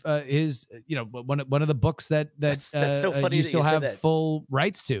one of his one of the books that's so funny you that still you said have that. full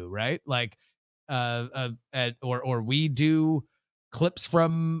rights to, right? Or we do clips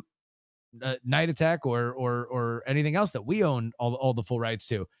from Night Attack or anything else that we own all the full rights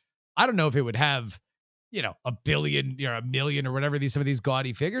to. I don't know if it would have, a billion, a million or whatever some of these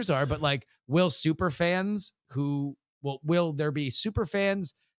gaudy figures are, but like, will there be super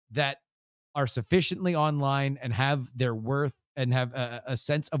fans that are sufficiently online and have their worth and have a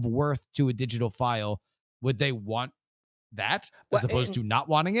sense of worth to a digital file? Would they want that as opposed to not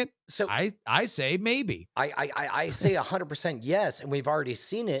wanting it? So I say maybe. I say 100% yes, and we've already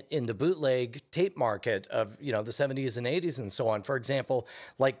seen it in the bootleg tape market of the 70s and 80s and so on. For example,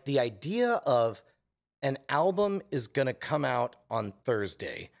 like the idea of an album is going to come out on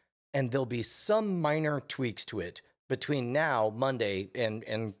Thursday, and there'll be some minor tweaks to it between now, Monday,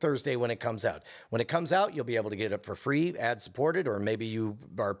 and Thursday when it comes out. When it comes out, you'll be able to get it for free, ad-supported, or maybe you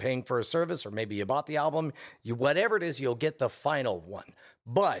are paying for a service, or maybe you bought the album. Whatever it is, you'll get the final one.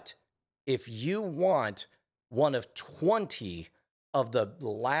 But if you want one of 20 of the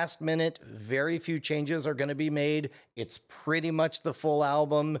last minute, very few changes are going to be made. It's pretty much the full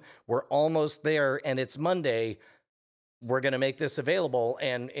album. We're almost there, and it's Monday. We're going to make this available.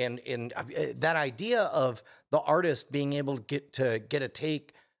 And that idea of the artist being able to get a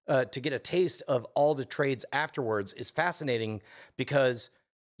taste of all the trades afterwards is fascinating, because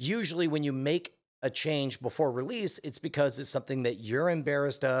usually when you make a change before release, it's because it's something that you're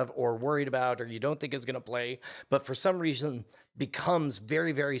embarrassed of or worried about or you don't think is going to play, but for some reason becomes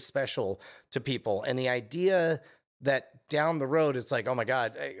very, very special to people. And the idea that down the road, it's like, oh my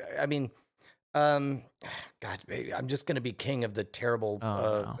God, I mean, God, I'm just going to be king of the terrible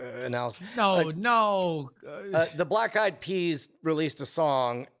analysis. No. The Black Eyed Peas released a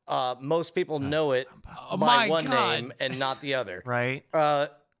song. Most people know it by one name and not the other. Right.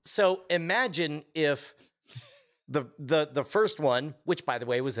 So imagine if the first one, which by the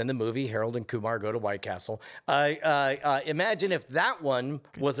way was in the movie Harold and Kumar Go to White Castle. Imagine if that one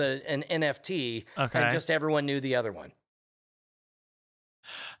was an NFT and just everyone knew the other one.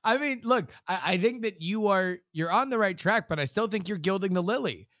 I mean, look, I think that you're on the right track, but I still think you're gilding the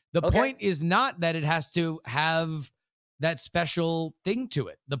lily. The point is not that it has to have that special thing to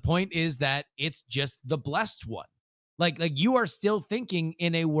it. The point is that it's just the blessed one. Like you are still thinking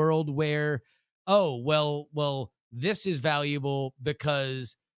in a world where, oh, well, this is valuable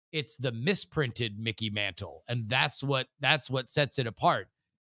because it's the misprinted Mickey Mantle, and that's what sets it apart.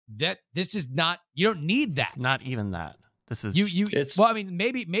 That this is not, you don't need that. It's not even that. This is well, I mean,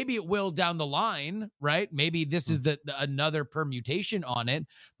 maybe it will down the line, right? Maybe this is the another permutation on it,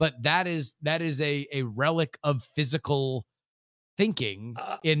 but that is a relic of physical thinking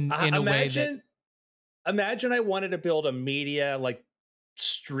in a way that. Imagine I wanted to build a media like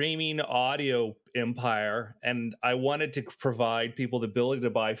streaming audio empire, and I wanted to provide people the ability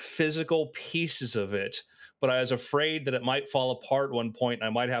to buy physical pieces of it, but I was afraid that it might fall apart at one point and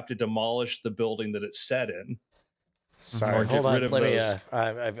I might have to demolish the building that it's set in. Sorry, hold on. Let me.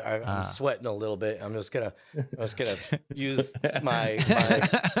 I'm sweating a little bit. I'm just gonna use my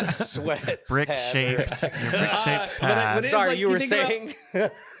sweat brick-shaped pad. Sorry, like, you were saying. I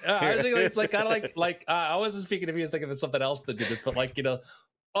was thinking it's like kind of like I wasn't speaking of you. I was thinking of something else that did this, but like a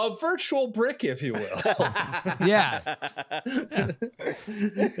virtual brick, if you will. Yeah.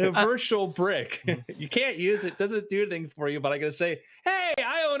 A virtual brick. You can't use it. Doesn't do anything for you. But I gotta say, hey,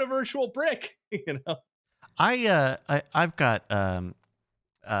 I own a virtual brick. I've got a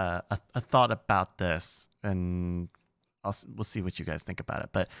thought about this, and we'll see what you guys think about it.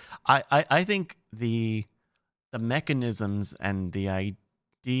 But I think the mechanisms and the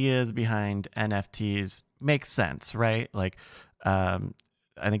ideas behind NFTs make sense, right? Like, I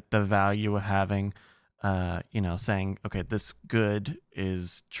think the value of having, saying, okay, this good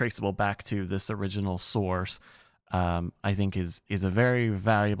is traceable back to this original source, I think is a very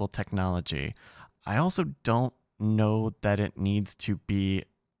valuable technology. I also don't know that it needs to be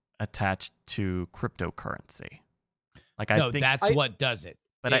attached to cryptocurrency. Like, I think that's what does it.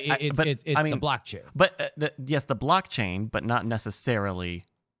 But it's the blockchain. But yes, the blockchain, but not necessarily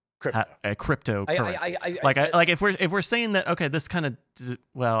a cryptocurrency. Like if we're saying that, okay, this kind of,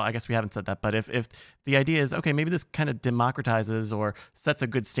 well, I guess we haven't said that, but if the idea is, okay, maybe this kind of democratizes or sets a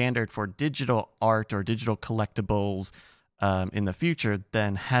good standard for digital art or digital collectibles in the future,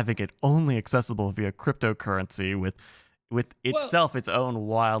 then having it only accessible via cryptocurrency with itself its own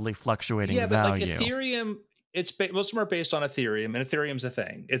wildly fluctuating value. But like Ethereum, it's most of them are based on Ethereum, and Ethereum's a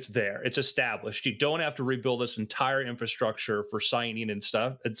thing. It's there. It's established. You don't have to rebuild this entire infrastructure for signing and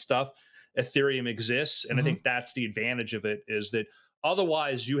stuff. Ethereum exists, and I think that's the advantage of it, is that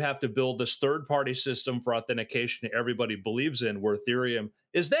otherwise you have to build this third-party system for authentication that everybody believes in, where Ethereum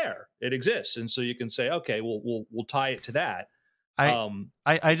is there. It exists. And so you can say, okay, we'll tie it to that.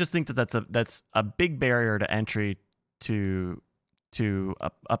 I just think that's a big barrier to entry to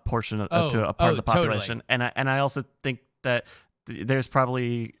a portion of to a part of the population, totally. and I also think that there's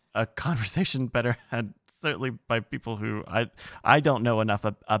probably a conversation better had, certainly by people who I don't know enough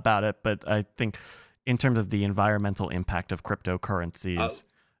about it, but I think in terms of the environmental impact of cryptocurrencies,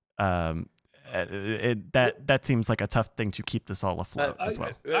 that seems like a tough thing to keep this all afloat as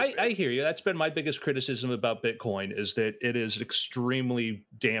well. I hear you. That's been my biggest criticism about Bitcoin, is that it is extremely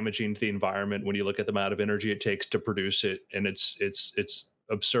damaging to the environment when you look at the amount of energy it takes to produce it, and it's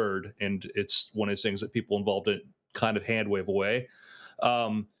absurd, and it's one of those things that people involved in kind of hand wave away.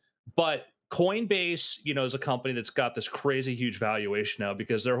 But Coinbase, is a company that's got this crazy huge valuation now,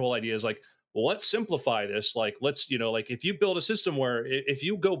 because their whole idea is like, well, let's simplify this. Like, let's, like if you build a system where if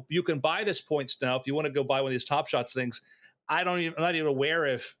you can buy this points now, if you want to go buy one of these Top Shots things, I'm not even aware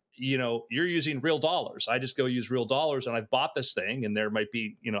if, you're using real dollars. I just go use real dollars and I bought this thing, and there might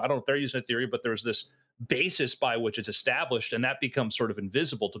be, I don't know if they're using Ethereum, but there's this basis by which it's established, and that becomes sort of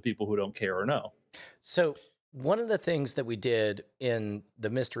invisible to people who don't care or know. So one of the things that we did in the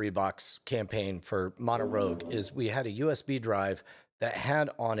mystery box campaign for Mono Rogue is we had a USB drive that had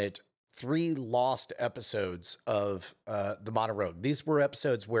on it 3 lost episodes of the Mono Rogue. These were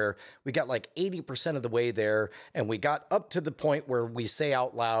episodes where we got like 80% of the way there, and we got up to the point where we say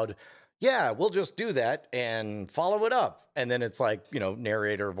out loud, yeah, we'll just do that and follow it up. And then it's like,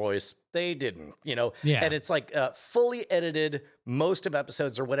 narrator voice, they didn't, Yeah. And it's like fully edited, most of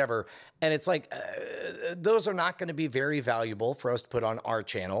episodes or whatever. And it's like, those are not going to be very valuable for us to put on our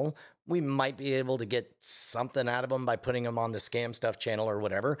channel. We might be able to get something out of them by putting them on the Scam Stuff channel or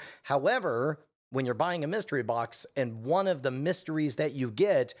whatever. However, when you're buying a mystery box, and one of the mysteries that you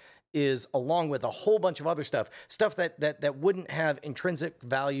get is along with a whole bunch of other stuff that wouldn't have intrinsic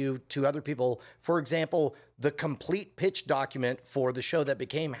value to other people. For example, the complete pitch document for the show that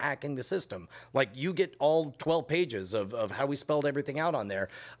became Hacking the System. Like, you get all 12 pages of how we spelled everything out on there.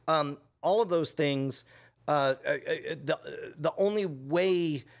 All of those things, the only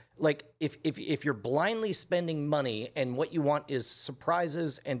way, like, if you're blindly spending money and what you want is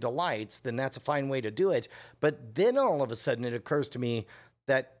surprises and delights, then that's a fine way to do it. But then all of a sudden it occurs to me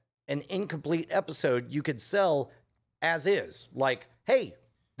that an incomplete episode you could sell as is. Like, hey,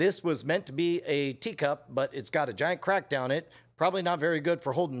 this was meant to be a teacup, but it's got a giant crack down it. Probably not very good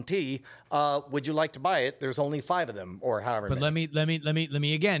for holding tea. Would you like to buy it? There's only 5 of them, or however But many. let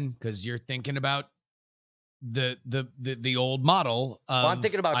me again, because you're thinking about the old model. Well, I'm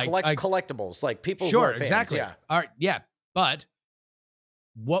thinking about collectibles, like people who are fans. Exactly. Yeah. All right, yeah. But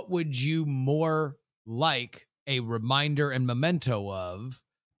what would you more like a reminder and memento of?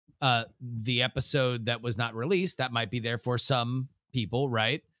 The episode that was not released, that might be there for some people,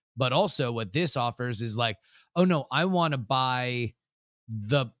 right? But also what this offers is like, oh no, I want to buy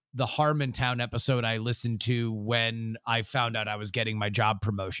the Harmontown episode I listened to when I found out I was getting my job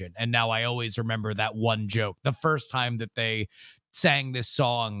promotion. And now I always remember that one joke. The first time that they sang this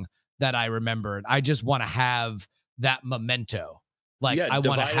song that I remembered. I just want to have that memento. Like, I want to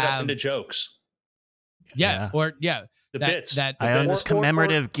divide it have up into jokes. The bits. I own this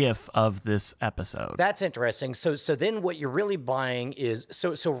commemorative GIF of this episode. That's interesting. So then what you're really buying is,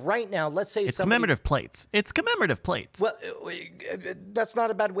 so right now, let's say it's commemorative plates. It's commemorative plates. Well, that's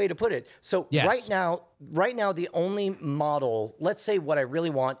not a bad way to put it. So Yes. right now, the only model, let's say what I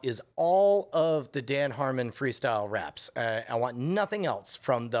really want is all of the Dan Harmon freestyle raps. I want nothing else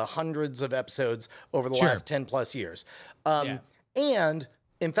from the hundreds of episodes over the last 10 plus years. And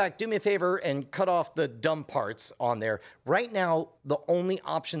in fact, do me a favor and cut off the dumb parts on there. Right now, the only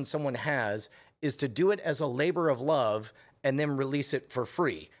option someone has is to do it as a labor of love and then release it for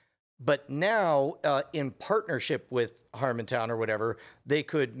free. But now, in partnership with Harmontown or whatever, they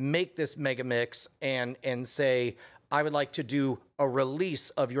could make this mega mix and say, I would like to do a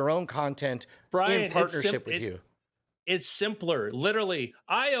release of your own content Brian, in partnership with you. It's simpler. Literally,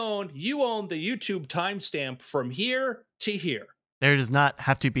 you own the YouTube timestamp from here to here. There does not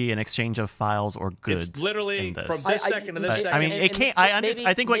have to be an exchange of files or goods. It's literally from this second to this But, second. I mean, it can't.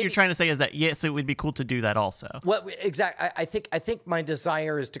 I think what you're maybe- trying to say is that yes, it would be cool to do that also. Well, exactly. I think my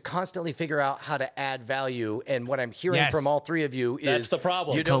desire is to constantly figure out how to add value, and what I'm hearing Yes. from all 3 of you is That's the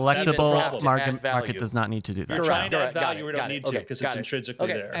problem. You don't even have Collectible to market add value. does not need to do that. You're trying to add Got value, it, we got don't it. need Okay, to, because got it's it. intrinsically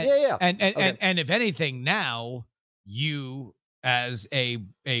Okay. there. Yeah. And if anything, now you, as a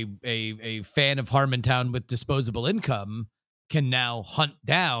fan of Harmontown with disposable income, can now hunt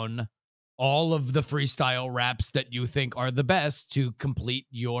down all of the freestyle raps that you think are the best to complete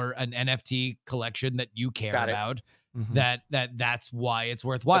an NFT collection that you care Got it. about. Mhm. That's why it's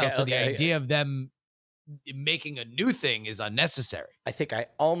worthwhile. Okay, so the okay, idea of them making a new thing is unnecessary. I think I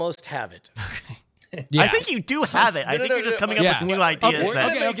almost have it. Yeah. I think you do have it. I think you're just coming up Yeah. with new Well, ideas. okay,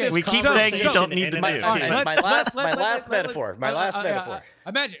 that okay. we keep So- saying you so- don't need to My- do. my last metaphor.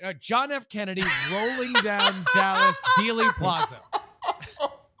 Imagine John F. Kennedy rolling down Dallas Dealey Plaza.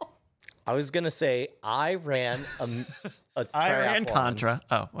 I was gonna say I ran a I ran triathlon. Contra.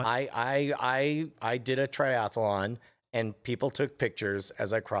 Oh, what? I did a triathlon, and people took pictures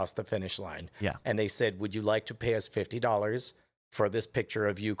as I crossed the finish line. Yeah. And they said, "Would you like to pay us $50 for this picture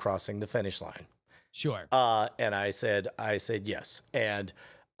of you crossing the finish line?" Sure. And I said yes. And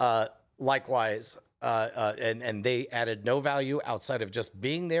likewise, and they added no value outside of just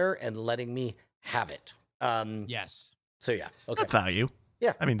being there and letting me have it. Yes. So yeah, okay. That's value.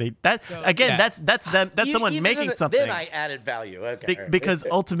 Yeah. I mean, So, yeah. that's them. That's someone Even making then, something. Then I added value. Okay. all right. Because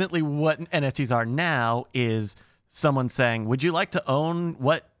ultimately, what NFTs are now is someone saying, "Would you like to own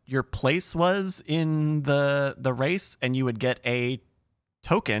what your place was in the race?" And you would get a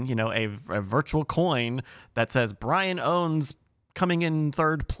token, a virtual coin that says Brian owns coming in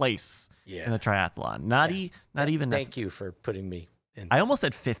third place Yeah. in the triathlon. Not even. Thank you for putting me in. I almost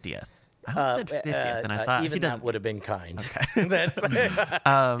said 50th. I almost said 50th, and I thought even he that doesn't. would have been kind. Okay. That's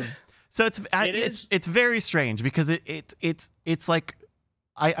So it's very strange because it's like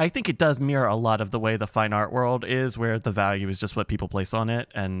I think it does mirror a lot of the way the fine art world is, where the value is just what people place on it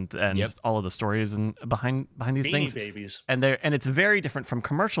and Yep. all of the stories and behind these Beanie things. Babies. And it's very different from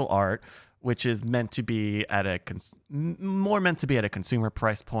commercial art, which is meant to be at more meant to be at a consumer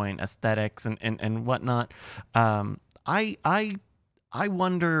price point, aesthetics and whatnot. I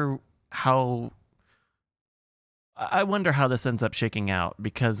wonder how. I wonder how this ends up shaking out,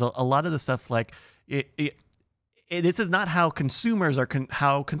 because a lot of the stuff, like this is not how consumers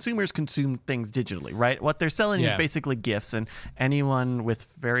how consumers consume things digitally, right? What they're selling is Yeah. basically GIFs, and anyone with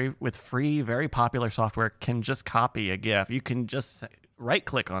free, very popular software can just copy a GIF. You can just right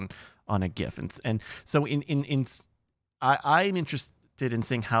click on a GIF, and so I'm interested in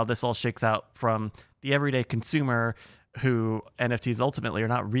seeing how this all shakes out from the everyday consumer, who NFTs ultimately are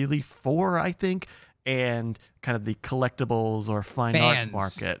not really for, I think, and kind of the collectibles or fine art Fans.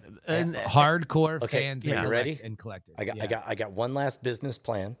 market. And Hardcore Okay, fans yeah, and you ready? and collectors. I got one last business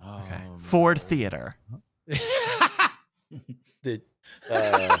plan. okay. Oh, Ford Theater. The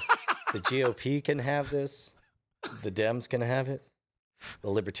the GOP can have this. The Dems can have it. The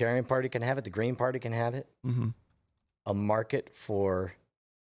Libertarian Party can have it. The Green Party can have it. Hmm. A market for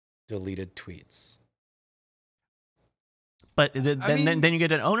deleted tweets. But mean- then you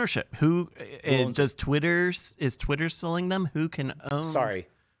get an ownership. Who owns does is Twitter selling them? Who can own? Sorry, I mean,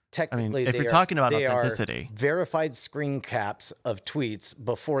 technically, if they you're are- talking about they are authenticity, verified screen caps of tweets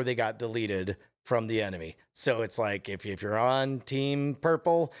before they got deleted from the enemy. So it's like if you're on Team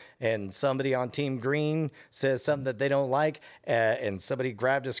Purple and somebody on Team Green says something that they don't like, and somebody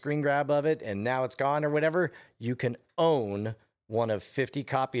grabbed a screen grab of it and now it's gone or whatever, you can own one of 50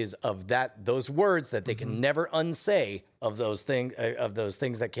 copies of those words that they can never unsay of those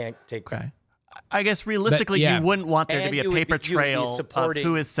things that can't take. okay. I guess realistically, yeah. you wouldn't want there to And be a you would paper be- you would be trail of supporting-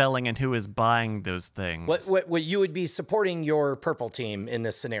 who is selling and who is buying those things. What you would be supporting your purple team in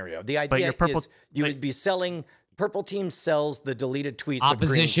this scenario. The idea your purple- is you would be selling. Purple team sells the deleted tweets of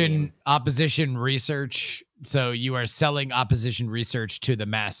green team. opposition research. So you are selling opposition research to the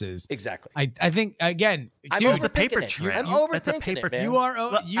masses. Exactly. I think again, I'm dude, It's a paper overthinking it. trail. I'm That's a overthinking paper it, man. you are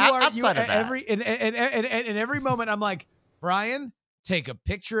Well, you are outside of that. every in every moment. I'm like, Brian, take a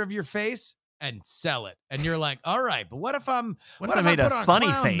picture of your face and sell it. And you're like, all right, but what if I'm What if I made put a on funny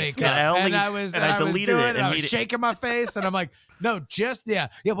clown face? makeup? And I was deleted doing it and I was immediately. shaking my face, and I'm like, no, just yeah.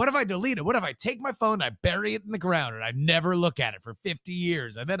 What if I delete it? What if I take my phone, I bury it in the ground, and I never look at it for 50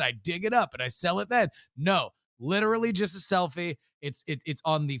 years, and then I dig it up and I sell it then? No, literally just a selfie. It's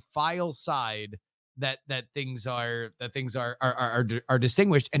on the file side that things are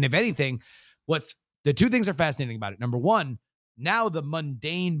distinguished. And if anything, what's the two things are fascinating about it. Number one, now the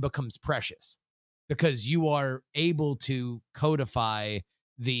mundane becomes precious because you are able to codify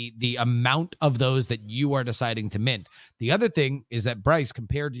the amount of those that you are deciding to mint. The other thing is that, Bryce,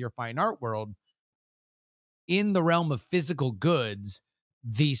 compared to your fine art world, in the realm of physical goods,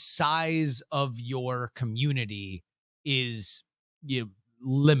 the size of your community is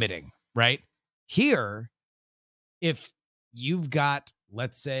limiting, right? Here, if you've got,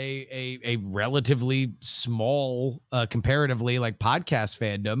 let's say, a relatively small, comparatively, like podcast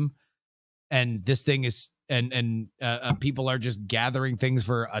fandom, and this thing is, and people are just gathering things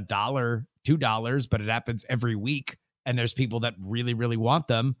for $1, $2, but it happens every week, and there's people that really, really want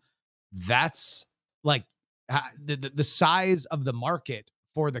them. That's like the size of the market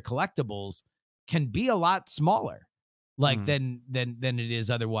for the collectibles can be a lot smaller, like Mm. than it is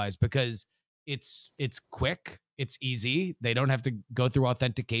otherwise, because it's quick, it's easy. They don't have to go through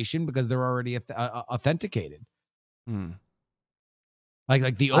authentication because they're already authenticated. Mm.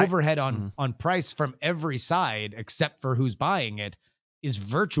 Like the I overhead mhm. on price from every side, except for who's buying it, is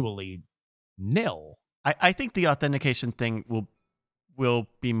virtually nil. I think the authentication thing will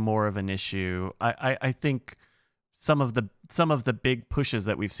be more of an issue. I think some of the big pushes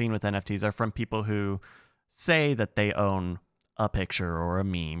that we've seen with NFTs are from people who say that they own a picture or a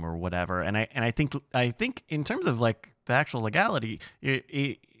meme or whatever. And I think in terms of like the actual legality,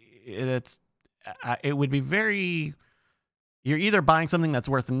 it would be very. You're either buying something that's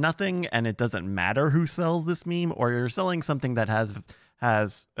worth nothing and it doesn't matter who sells this meme, or you're selling something that has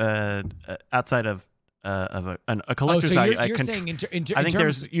outside of a collector's value. You're saying I think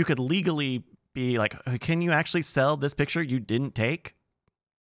terms, you could legally be like, can you actually sell this picture you didn't take?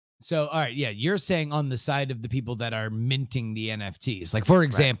 so all right, yeah, you're saying on the side of the people that are minting the NFTs. Like, for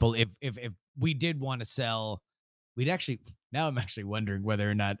example, if we did want to sell, we'd actually, now I'm actually wondering whether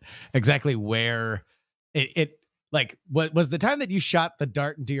or not exactly where it like, what was the time that you shot the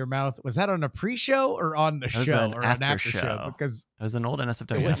dart into your mouth? Was that on a pre-show or on the It was show an or an after after show? show. Because It was an old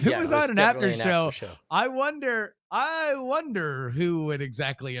NSFW. if it Yeah, was it was on an after definitely an show, after show. I wonder who would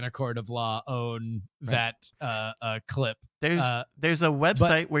exactly in a court of law own that clip. There's a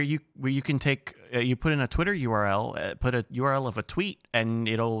website where you can take you put in a Twitter URL, put a URL of a tweet, and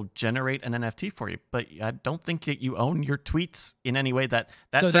it'll generate an NFT for you. But I don't think that you own your tweets in any way that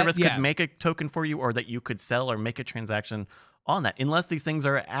So service yeah. could make a token for you, or that you could sell or make a transaction on that, unless these things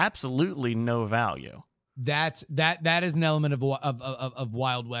are absolutely no value. That is an element of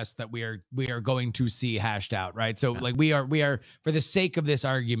Wild West that we are going to see hashed out, right? So like we are for the sake of this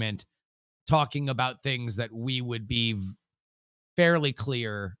argument talking about things that we would be fairly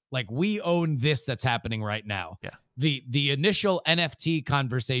clear, like we own this that's happening right now. Yeah. The initial NFT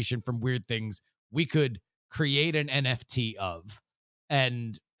conversation from Weird Things, we could create an NFT of,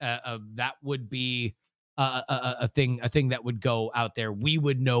 and that would be a thing that would go out there. We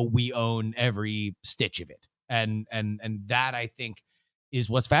would know we own every stitch of it, and that, I think, is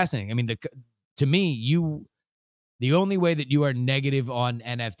what's fascinating. I mean, to me, the only way that you are negative on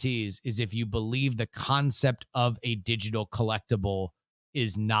NFTs is if you believe the concept of a digital collectible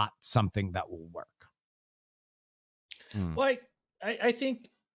is not something that will work. Well, I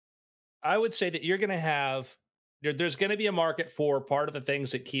think I would say that you're going to have there's going to be a market for part of the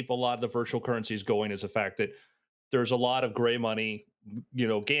things that keep a lot of the virtual currencies going is the fact that there's a lot of gray money,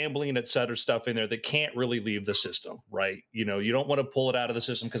 gambling, et cetera, stuff in there that can't really leave the system, right? You don't want to pull it out of the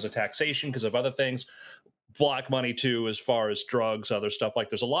system because of taxation, because of other things. Black money too, as far as drugs, other stuff.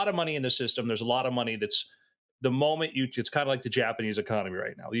 Like, there's a lot of money in the system. There's a lot of money that's the moment it's kind of like the Japanese economy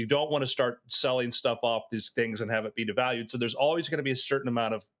right now. You don't want to start selling stuff off these things and have it be devalued. So there's always going to be a certain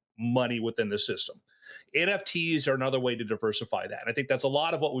amount of money within the system. NFTs are another way to diversify that. And I think that's a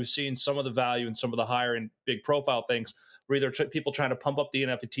lot of what we've seen, some of the value and some of the higher and big profile things, where either people trying to pump up the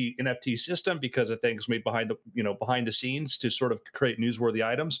NFT system because of things made behind the scenes to sort of create newsworthy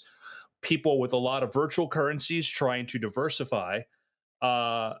items. People with a lot of virtual currencies trying to diversify.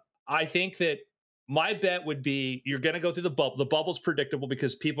 I think that my bet would be you're going to go through the bubble. The bubble's predictable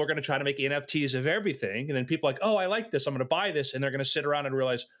because people are going to try to make NFTs of everything. And then people are like, oh, I like this, I'm going to buy this. And they're going to sit around and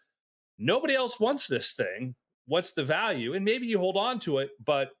realize nobody else wants this thing. What's the value? And maybe you hold on to it,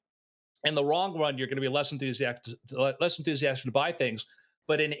 but in the long run, you're going to be less enthusiastic to buy things.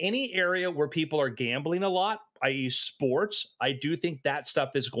 But in any area where people are gambling a lot, i.e. sports, I do think that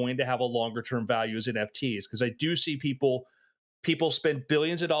stuff is going to have a longer term value as NFTs, because I do see people spend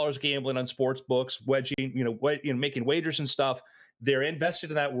billions of dollars gambling on sports books, making wagers and stuff. They're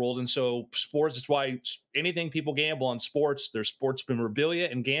invested in that world. And so sports, it's why anything people gamble on sports, their sports memorabilia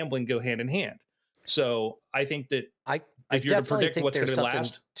and gambling go hand in hand. So I think that if you're to predict what's going to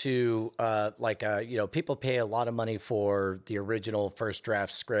last, people pay a lot of money for the original first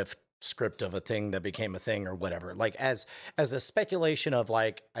draft script of a thing that became a thing or whatever. Like as a speculation of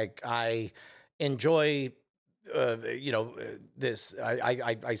like, I enjoy, this.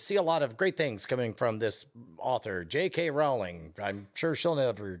 I see a lot of great things coming from this author, J.K. Rowling. I'm sure she'll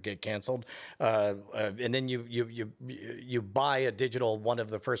never get canceled. And then you buy a digital one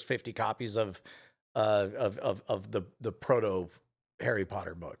of the first 50 copies of the proto Harry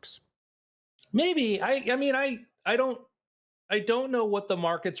Potter books. Maybe. I don't know what the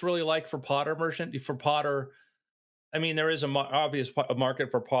market's really like for Potter Potter. I mean, there is obvious market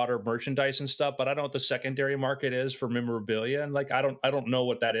for Potter merchandise and stuff, but I don't know what the secondary market is for memorabilia. And like, I don't know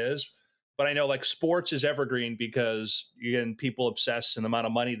what that is, but I know like sports is evergreen because again, people obsess and the amount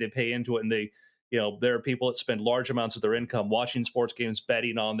of money they pay into it, and there are people that spend large amounts of their income watching sports games,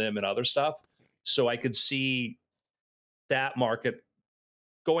 betting on them, and other stuff. So I could see that market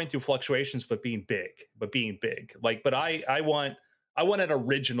going through fluctuations, but being big. Like, but I want an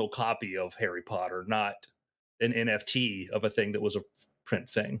original copy of Harry Potter, not an NFT of a thing that was a print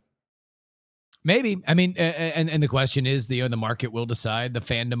thing. Maybe. I mean, and the question is, the market will decide, the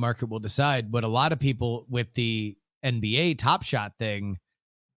fandom market will decide. But a lot of people with the NBA Top Shot thing,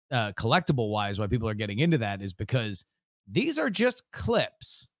 collectible wise, why people are getting into that is because these are just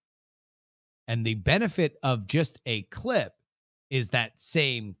clips. And the benefit of just a clip is that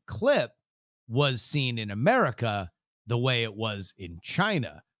same clip was seen in America the way it was in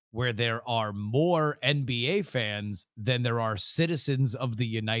China, where there are more NBA fans than there are citizens of the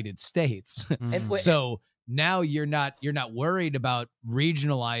United States. And So now you're not worried about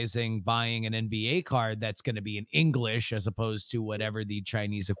regionalizing, buying an NBA card that's going to be in English as opposed to whatever the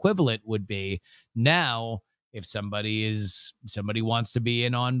Chinese equivalent would be. Now, if somebody wants to be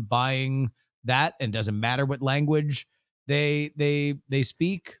in on buying that, and doesn't matter what language they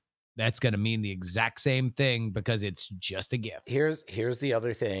speak, that's going to mean the exact same thing because it's just a gift. Here's the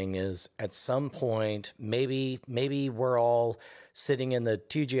other thing is, at some point, maybe we're all sitting in the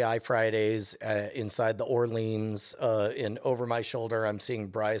TGI Fridays inside the Orleans, and over my shoulder, I'm seeing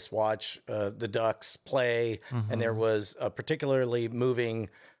Bryce watch the Ducks play. Mm-hmm. And there was a particularly moving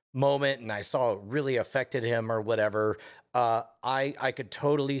moment and I saw it really affected him or whatever. I could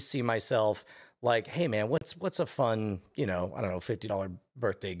totally see myself like, hey man, what's a fun, I don't know, $50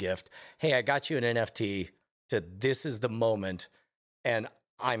 birthday gift? Hey, I got you an NFT to this is the moment, and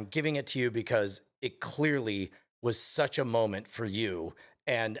I'm giving it to you because it clearly was such a moment for you.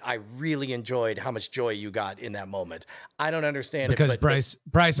 And I really enjoyed how much joy you got in that moment. I don't understand because it, but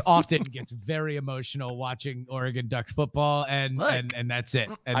Bryce often gets very emotional watching Oregon Ducks football, and that's it.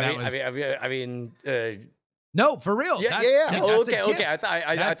 And I mean, no, for real. Yeah. That's Okay.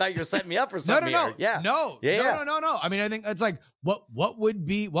 I thought you were setting me up for something. No. Here. Yeah. No. I mean, I think it's like what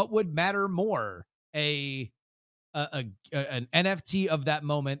would matter more, an NFT of that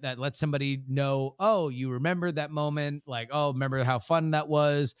moment that lets somebody know, oh, you remember that moment, like, oh, remember how fun that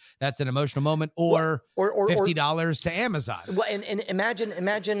was. That's an emotional moment, or $50 to Amazon. Well, and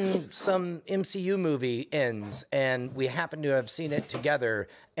imagine some MCU movie ends and we happen to have seen it together,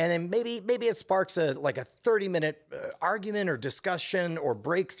 and then maybe it sparks a 30-minute argument or discussion or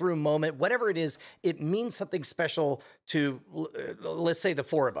breakthrough moment, whatever it is. It means something special to, let's say, the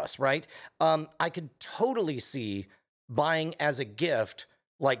four of us, right? I could totally see buying as a gift,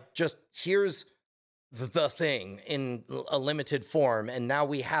 like, just here's the thing in a limited form, and now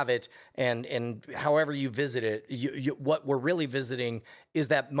we have it, and however you visit it, you what we're really visiting is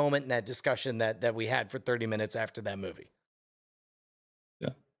that moment and that discussion that we had for 30 minutes after that movie.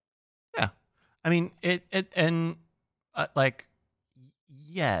 Yeah. I mean, it and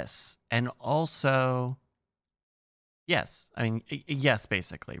yes, and also yes. I mean, yes,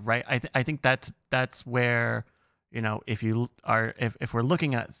 basically, right? I think that's where, if we're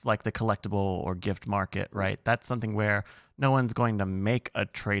looking at like the collectible or gift market, right? That's something where no one's going to make a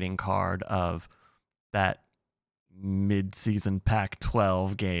trading card of that mid-season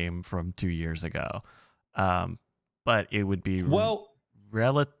Pac-12 game from 2 years ago. But it would be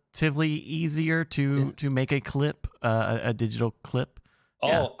relatively easier to make a clip, a digital clip.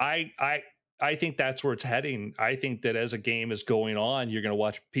 Oh, yeah. I think that's where it's heading. I think that as a game is going on, you're going to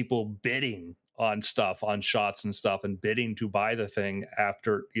watch people bidding on stuff, on shots and stuff, and bidding to buy the thing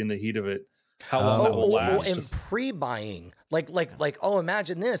after, in the heat of it. How long that will last? And pre-buying, like oh,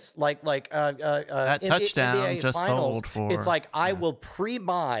 imagine this, like that touchdown NBA just finals, sold for. It's like I will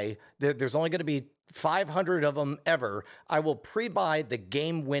pre-buy. There's only going to be 500 of them ever. I will pre-buy the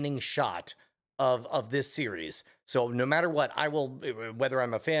game-winning shot of this series. So no matter what, I will, whether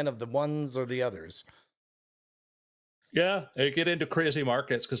I'm a fan of the ones or the others. Yeah, they get into crazy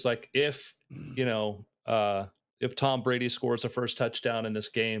markets because, like, if Tom Brady scores the first touchdown in this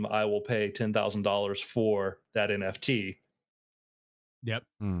game, I will pay $10,000 for that NFT. Yep.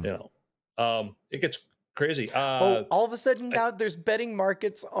 It gets crazy. All of a sudden now there's betting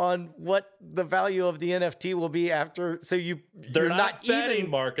markets on what the value of the NFT will be after. So they're not betting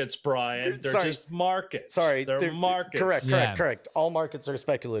even markets, Brian. They're just markets. Sorry, they're markets. Correct. All markets are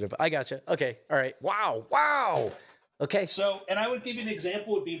speculative. I gotcha. Okay. All right. Wow. Okay. So, and I would give you an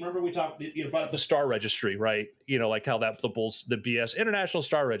example. Would be, remember we talked about the Star Registry, right? Like how the BS International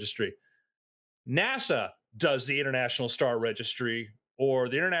Star Registry. NASA does the International Star Registry, or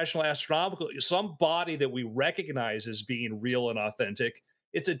the International Astronomical, some body that we recognize as being real and authentic.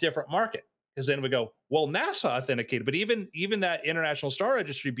 It's a different market. because then we go, well, NASA authenticated, but even that International Star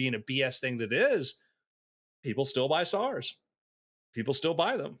Registry being a BS thing that is, people still buy stars. People still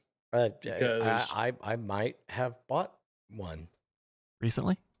buy them because I might have bought one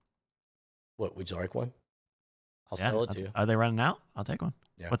Recently? What, would you like one? I'll Yeah, sell it to you. Are they running out? I'll take one.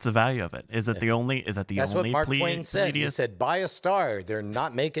 Yeah. What's the value of it? Is it the only? Is that the That's only? what Mark Twain said. He Pleiadius? said, "Buy a star. They're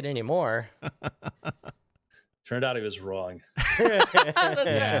not making anymore." turned out he was wrong.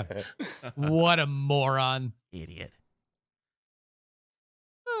 Yeah. What a moron. Idiot.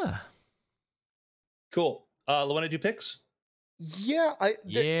 Cool. Want to do picks? Yeah,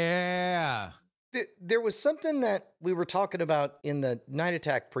 Yeah. there was something that we were talking about in the Night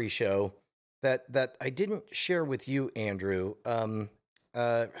Attack pre-show that I didn't share with you, Andrew.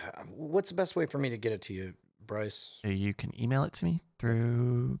 What's the best way for me to get it to you, Bryce? You can email it to me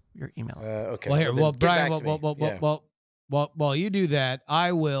through your email. Okay. Well, here, then well, get Brian, back to me. Yeah. while you do that,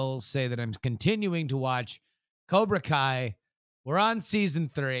 I will say that I'm continuing to watch Cobra Kai. We're on season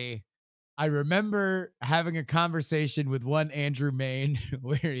 3. I remember having a conversation with one Andrew Main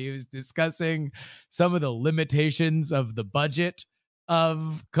where he was discussing some of the limitations of the budget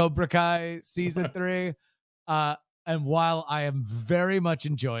of Cobra Kai season 3. And while I am very much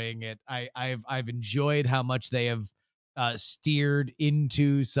enjoying it, I've enjoyed how much they have steered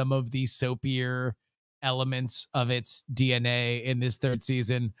into some of the soapier elements of its DNA in this 3rd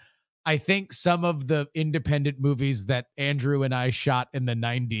season. I think some of the independent movies that Andrew and I shot in the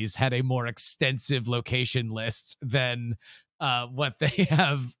 90s had a more extensive location list than what they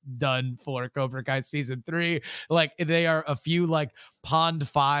have done for Cobra Kai season 3. Like, they are a few like Pond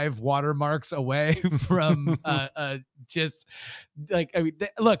 5 watermarks away from just like, I mean,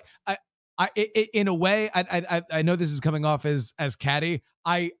 look, in a way, I know this is coming off as catty.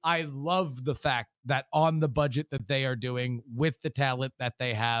 I love the fact that on the budget that they are doing with the talent that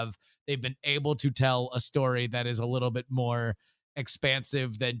they have, they've been able to tell a story that is a little bit more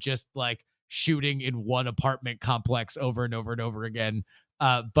expansive than just like shooting in one apartment complex over and over and over again.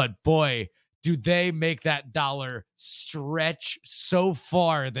 But boy, do they make that dollar stretch so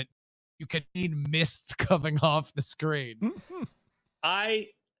far that you can see mist coming off the screen. My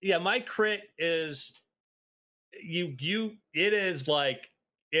crit is it is like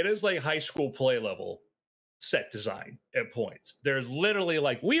high school play level set design at points. They're literally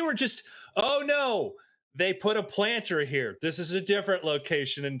like, oh no, they put a planter here. This is a different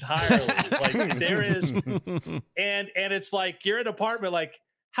location entirely. Like there is, and it's like you're in an apartment, like,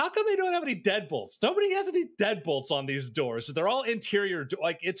 how come they don't have any deadbolts? Nobody has any deadbolts on these doors. They're all interior.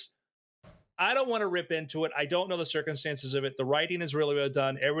 Like I don't want to rip into it. I don't know the circumstances of it. The writing is really well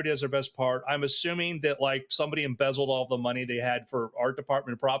done. Everybody does their best part. I'm assuming that like somebody embezzled all the money they had for art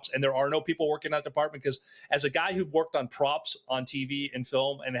department and props, and there are no people working in that department, because as a guy who worked on props on TV and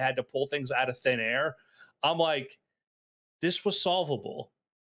film and had to pull things out of thin air, I'm like, this was solvable.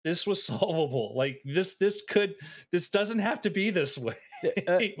 This was solvable. Like this doesn't have to be this way,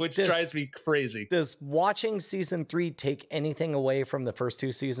 which drives me crazy. Does watching season 3 take anything away from the first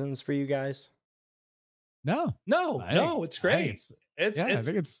 2 seasons for you guys? No, it's great. I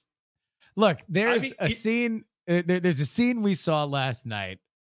think it's. Look, there's a scene. There's a scene we saw last night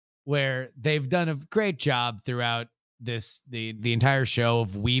where they've done a great job throughout the entire show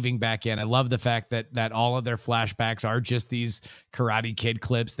of weaving back in. I love the fact that all of their flashbacks are just these Karate Kid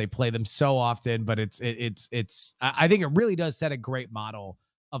clips. They play them so often, but it's I think it really does set a great model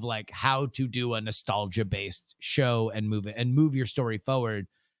of like how to do a nostalgia based show and move your story forward.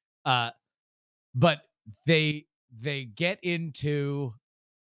 But they get into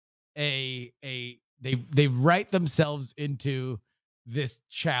they write themselves into this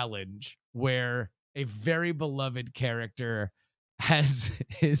challenge where a very beloved character has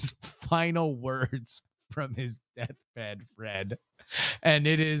his final words from his deathbed read. And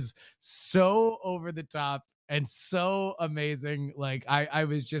it is so over the top and so amazing. Like I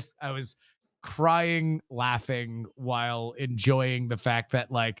was crying, laughing while enjoying the fact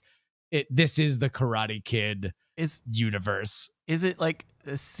that like this is the Karate Kid universe. Is it like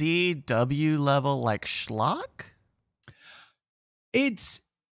a CW level like schlock? It's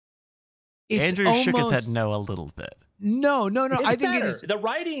Andrew shook his head no a little bit. No. I think better. it is The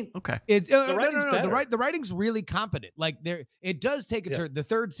writing. Okay. The writing's really competent. Like it does take a turn. The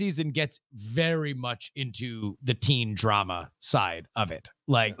 3rd season gets very much into the teen drama side of it.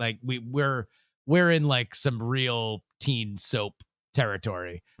 Like we're in like some real teen soap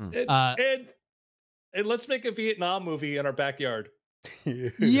territory. And let's make a Vietnam movie in our backyard.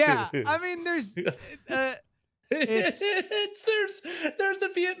 Yeah, I mean, there's there's the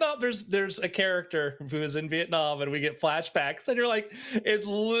Vietnam. There's a character who is in Vietnam, and we get flashbacks, and you're like, it's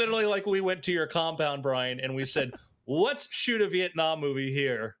literally like we went to your compound, Brian, and we said, let's shoot a Vietnam movie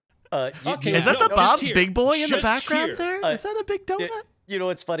here. Okay, Is that the Bob's Big Boy in the Just background here. there? Is that a big donut? You know,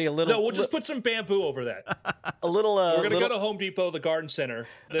 it's funny. A little. No, we'll just put some bamboo over that. A little. We're gonna go to Home Depot, the garden center.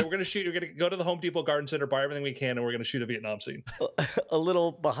 Then we're gonna go to the Home Depot garden center, buy everything we can, and we're gonna shoot a Vietnam scene. A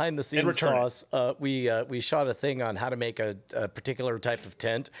little behind the scenes return sauce. We shot a thing on how to make a particular type of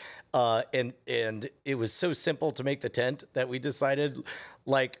tent, and it was so simple to make the tent that we decided,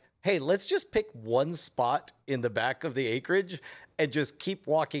 like, hey, let's just pick one spot in the back of the acreage and just keep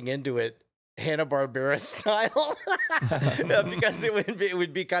walking into it Hanna-Barbera style, because it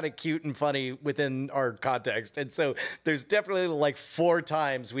would be kind of cute and funny within our context. And so there's definitely like 4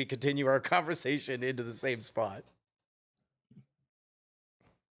 times we continue our conversation into the same spot.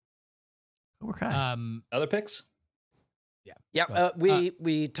 Okay. Other picks? Yeah,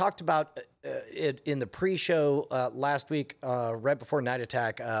 we talked about it in the pre-show last week, right before Night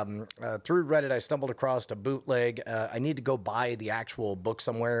Attack. Through Reddit, I stumbled across a bootleg. I need to go buy the actual book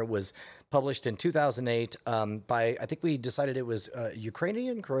somewhere. It was published in 2008 by, I think we decided it was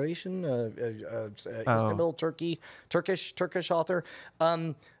Ukrainian, Croatian, Istanbul, Turkish author.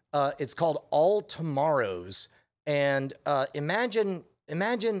 It's called All Tomorrows, and imagine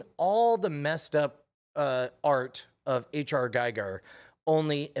all the messed up art of H.R. Giger,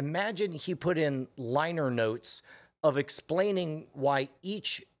 only imagine he put in liner notes of explaining why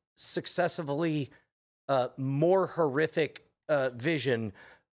each successively more horrific vision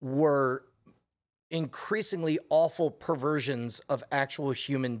were increasingly awful perversions of actual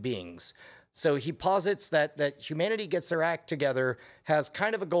human beings. So he posits that humanity gets their act together, has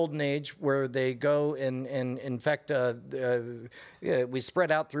kind of a golden age where they go and infect, we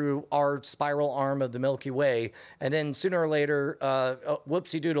spread out through our spiral arm of the Milky Way. And then sooner or later,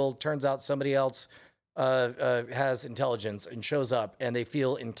 whoopsie doodle, turns out somebody else has intelligence and shows up, and they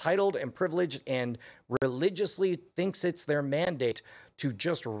feel entitled and privileged and religiously thinks it's their mandate to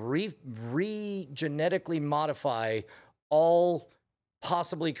just genetically modify all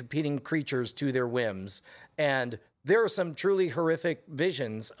possibly competing creatures to their whims. And there are some truly horrific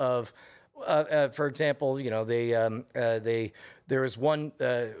visions of, for example, you know, there is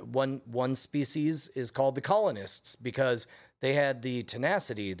one species is called the colonists because they had the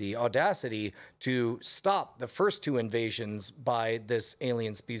tenacity, the audacity to stop the first 2 invasions by this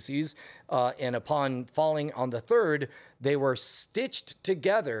alien species. And upon falling on the third, they were stitched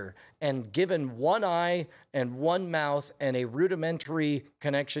together and given one eye and one mouth and a rudimentary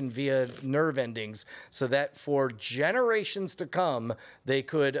connection via nerve endings, so that for generations to come, they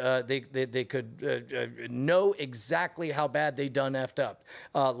could know exactly how bad they done effed up.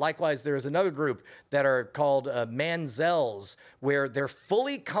 Likewise, there is another group that are called Manzels, where they're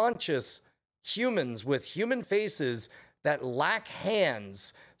fully conscious humans with human faces that lack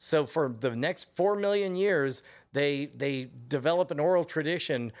hands. So for the next 4 million years, they develop an oral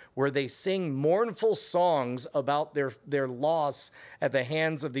tradition where they sing mournful songs about their loss at the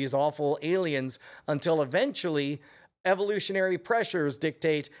hands of these awful aliens until eventually evolutionary pressures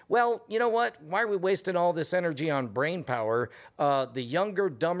dictate, well, you know what? Why are we wasting all this energy on brain power? The younger,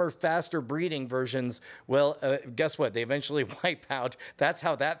 dumber, faster breeding versions, well, guess what? They eventually wipe out. That's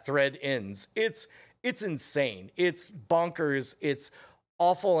how that thread ends. It's insane. It's bonkers. It's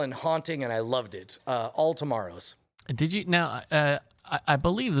awful and haunting, and I loved it. All Tomorrows. Did you now? I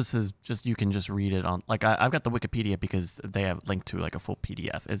believe this is just, you can just read it on, like, I've got the Wikipedia because they have linked to like a full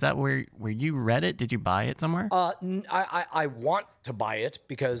PDF. Is that where you read it? Did you buy it somewhere? I want to buy it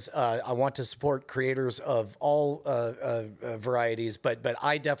because I want to support creators of all varieties, but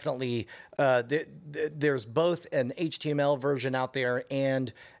I definitely there's both an HTML version out there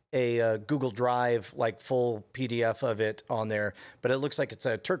and a Google Drive, like full PDF of it on there, but it looks like it's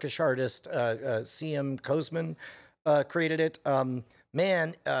a Turkish artist, CM Kozman, created it.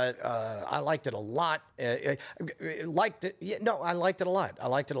 Man, I liked it a lot. I liked it. Yeah, no, I liked it a lot. I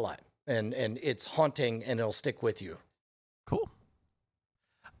liked it a lot, and it's haunting, and it'll stick with you. Cool.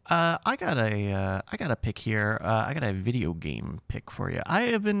 I got a pick here. I got a video game pick for you. I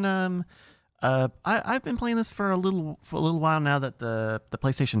have been I've been playing this for a little while now that the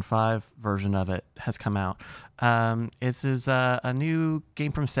PlayStation 5 version of it has come out. This is a new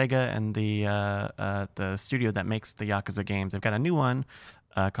game from Sega and the studio that makes the Yakuza games. They've got a new one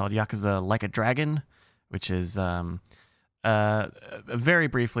called Yakuza Like a Dragon, which is very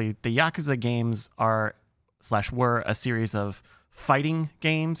briefly, the Yakuza games were a series of fighting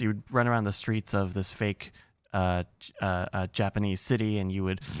games. You would run around the streets of this fake Japanese city, and you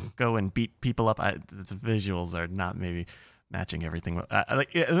would go and beat people up. The visuals are not maybe matching everything.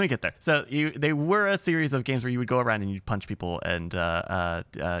 Let me get there. So they were a series of games where you would go around and you'd punch people, and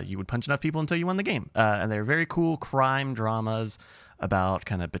you would punch enough people until you won the game. And they're very cool crime dramas about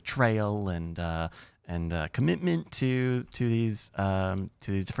kind of betrayal and commitment to these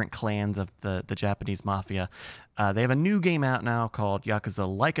different clans of the Japanese mafia. They have a new game out now called Yakuza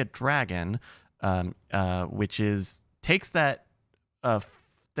Like a Dragon, which takes that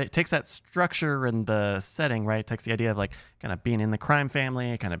structure and the setting, right? It takes the idea of like kind of being in the crime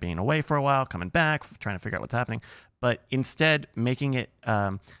family, kind of being away for a while, coming back, trying to figure out what's happening, but instead making it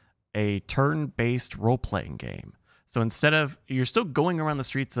a turn-based role-playing game. So instead of, you're still going around the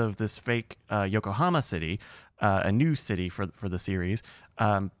streets of this fake Yokohama city, a new city for the series,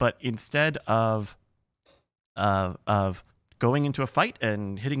 but instead of going into a fight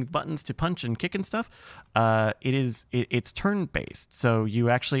and hitting buttons to punch and kick and stuff, it's turn-based. So you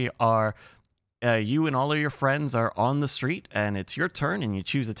actually are, you and all of your friends are on the street, and it's your turn, and you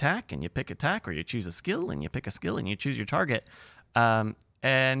choose attack, and you pick attack, or you choose a skill, and you pick a skill, and you choose your target.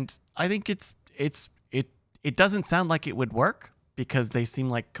 And I think it doesn't sound like it would work because they seem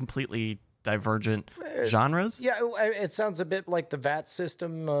like completely divergent genres. Yeah, it sounds a bit like the VAT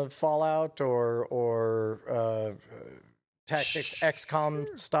system of Fallout or Tactics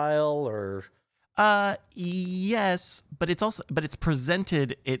XCOM style, or yes, but it's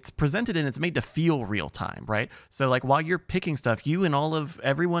presented and it's made to feel real time, right? So like while you're picking stuff, you and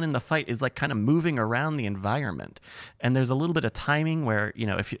everyone in the fight is like kind of moving around the environment, and there's a little bit of timing where, you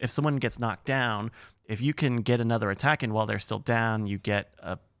know, if someone gets knocked down, if you can get another attack in while they're still down, you kind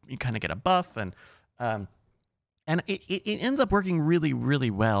of get a buff, and it ends up working really,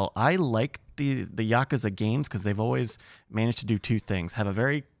 really well. I like the Yakuza games because they've always managed to do two things: have a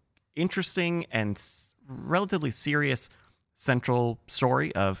very interesting and relatively serious central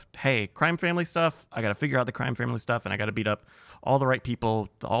story of, hey, crime family stuff, I got to figure out the crime family stuff, and I got to beat up all the right people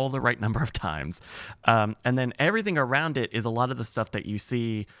all the right number of times. And then everything around it is a lot of the stuff that you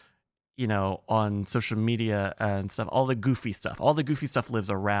see, you know, on social media and stuff. All the goofy stuff lives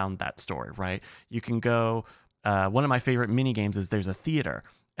around that story, right? You can go, one of my favorite mini games is there's a theater,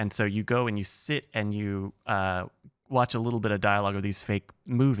 and so you go and you sit and you watch a little bit of dialogue of these fake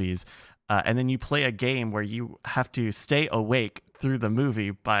movies, and then you play a game where you have to stay awake through the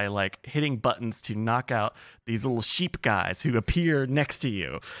movie by like hitting buttons to knock out these little sheep guys who appear next to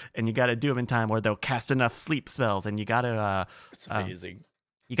you, and you got to do them in time where they'll cast enough sleep spells, and you got to it's amazing.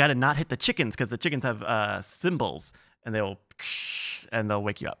 You got to not hit the chickens because the chickens have symbols, and they'll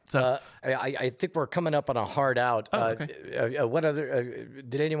wake you up. So I think we're coming up on a hard out. Okay. What other?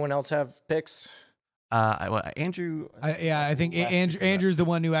 Did anyone else have picks? Andrew. I think Andrew's the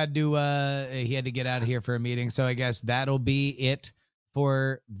one who had to get out of here for a meeting. So I guess that'll be it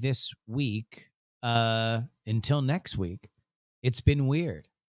for this week. Until next week, it's been weird.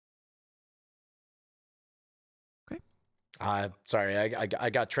 Sorry, I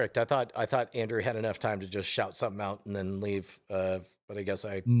got tricked. I thought Andrew had enough time to just shout something out and then leave. But I guess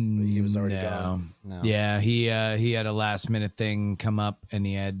he was already gone. No. Yeah, he had a last minute thing come up, and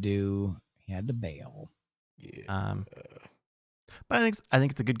he had to bail. Yeah. But I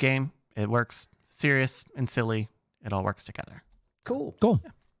think it's a good game. It works serious and silly. It all works together. Cool. Yeah.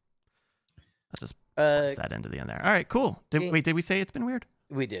 I'll just splice that into the end there. All right, cool. Did we say it's been weird?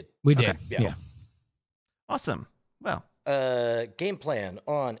 We did. Okay. Yeah. Awesome. Well. Game plan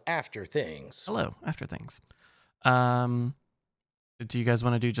on After Things. Hello, After Things. Do you guys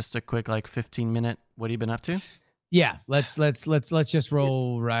want to do just a quick 15-minute what have you been up to? Yeah, let's just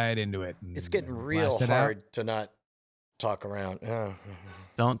roll right into it. It's getting real hard to not talk around.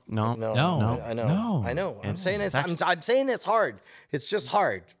 No. I know. I'm saying it's hard. It's just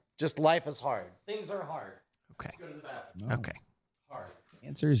hard. Just life is hard. Things are hard. Okay. Go to the bathroom. No. Okay. Hard. The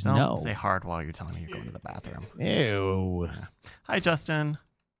answer is Don't no. say hard while you're telling me you're going to the bathroom. Ew. Hi, Justin.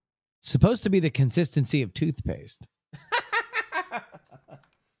 Supposed to be the consistency of toothpaste.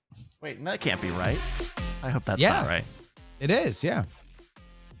 Wait, that can't be right. I hope that's Yeah. not right. It is, yeah.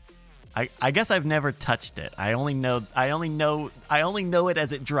 I guess I've never touched it. I only know it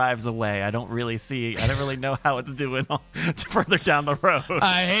as it drives away. I don't really know how it's doing further down the road.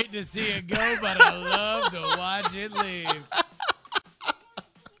 I hate to see it go, but I love to watch it leave.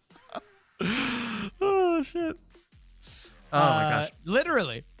 Oh shit. Oh my gosh.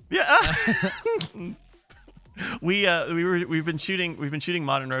 Literally. Yeah. We've been shooting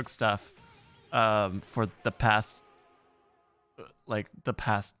Modern Rogue stuff for the past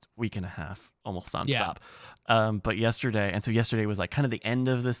week and a half, almost nonstop. Yeah. But yesterday was kind of the end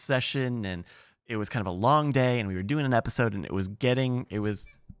of this session, and it was kind of a long day, and we were doing an episode, and it was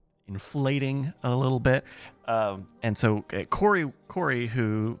inflating a little bit. And so Corey,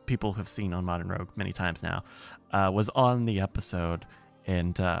 who people have seen on Modern Rogue many times now, was on the episode,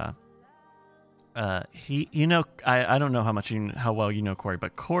 and he, I don't know how well you know Corey,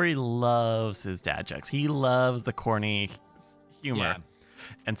 but Corey loves his dad jokes. He loves the corny humor. Yeah.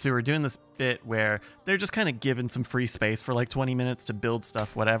 And so we're doing this bit where they're just kind of given some free space for like 20 minutes to build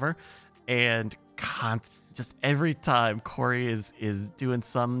stuff, whatever. And just every time Corey is doing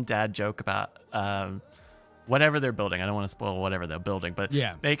some dad joke about whatever they're building. I don't want to spoil whatever they're building, but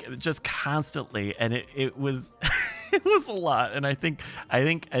just constantly. And it was it was a lot. And I think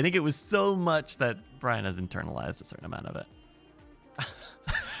it was so much that Brian has internalized a certain amount of it.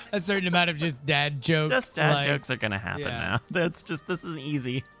 A certain amount of just dad jokes. Just dad jokes are gonna happen now. This is an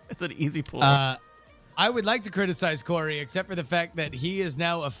easy pull. I would like to criticize Corey, except for the fact that he is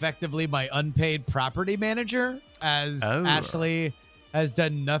now effectively my unpaid property manager, as Ashley has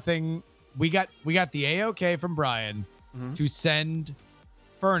done nothing. We got the AOK from Brian to send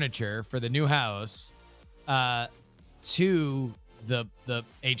furniture for the new house to the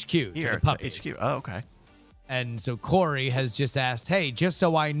HQ. Here, to the puppy. HQ. Oh, okay. And so Corey has just asked, hey, just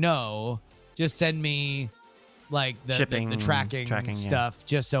so I know, just send me like the shipping, the tracking stuff,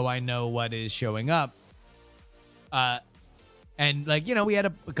 just so I know what is showing up. And like, we had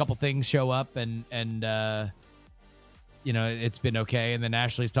a couple things show up and it's been okay. And then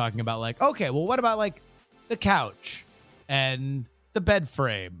Ashley's talking about like, okay, well, what about like the couch and the bed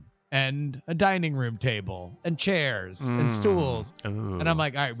frame and a dining room table and chairs and stools. Ooh. And I'm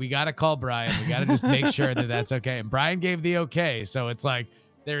like, all right, we got to call Brian. We got to just make sure that that's okay. And Brian gave the okay. So it's like,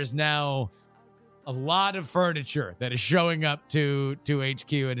 there's now a lot of furniture that is showing up to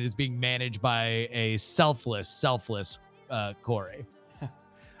HQ, and it is being managed by a selfless Corey.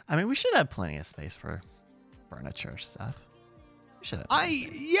 I mean, we should have plenty of space for furniture stuff. We should have.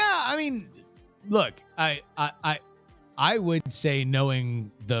 Look, I would say,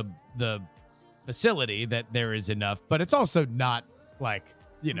 knowing the facility, that there is enough, but it's also not like,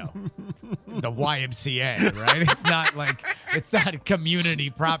 the YMCA, right? It's not like, it's not a community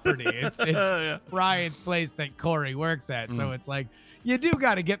property. It's Brian's place that Corey works at. So it's like, you do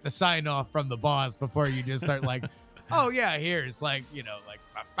got to get the sign off from the boss before you just start like, oh yeah, here's like, like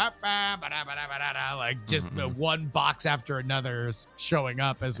just one box after another is showing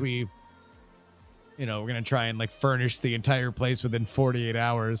up as we, we're going to try and like furnish the entire place within 48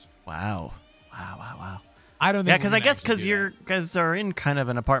 hours. Wow. I don't think. Yeah, because I guess because you guys are in kind of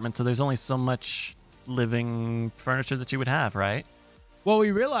an apartment, so there's only so much living furniture that you would have, right? Well,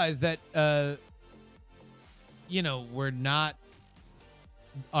 we realized that, we're not.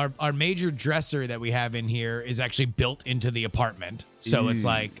 Our major dresser that we have in here is actually built into the apartment, so it's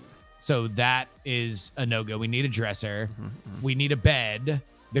like, so that is a no-go. We need a dresser. We need a bed,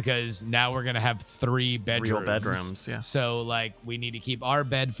 because now we're going to have 3 bedrooms. Real bedrooms, yeah. So, like, we need to keep our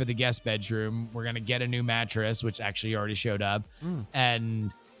bed for the guest bedroom. We're going to get a new mattress, which actually already showed up. And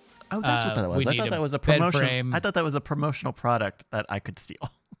that's what that was. I thought that was a promotion. I thought that was a promotional product that I could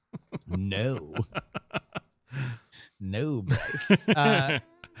steal. No. No, Bryce.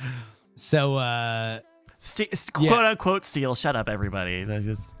 Quote-unquote steal. Shut up, everybody.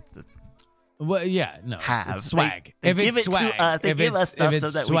 Well, yeah, no, it's swag. They give it to us. They give us stuff so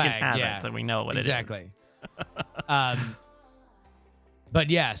that we can have it, so we know what it is. Exactly.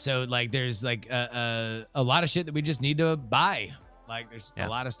 But yeah, so like, there's like a lot of shit that we just need to buy. Like, there's a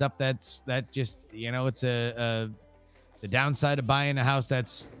lot of stuff that just, it's the downside of buying a house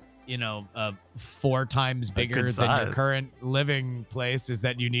that's 4 times bigger than your current living place is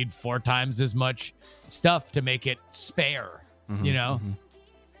that you need 4 times as much stuff to make it spare.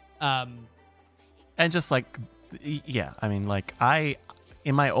 And just like, I mean, like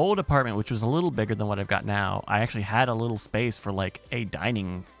in my old apartment, which was a little bigger than what I've got now, I actually had a little space for like a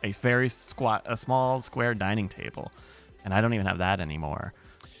small square dining table. And I don't even have that anymore,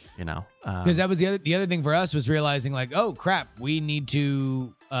 Because that was the other thing for us, was realizing like, oh crap, we need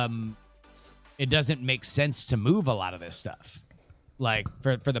to, it doesn't make sense to move a lot of this stuff. Like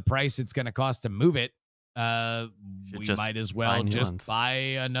for the price it's going to cost to move it. We might as well just buy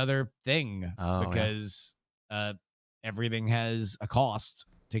another thing, because everything has a cost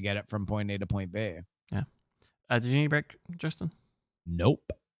to get it from point A to point B. Yeah. Did you need a break, Justin?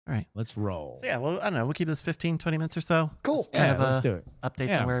 Nope. All right, let's roll. So yeah, well, I don't know. We'll keep this 15, 20 minutes or so. Cool. Let's do it.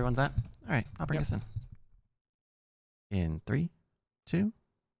 Updates on where everyone's at. All right, I'll bring us in. In 3, 2.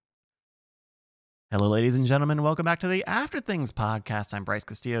 Hello, ladies and gentlemen. Welcome back to the After Things podcast. I'm Bryce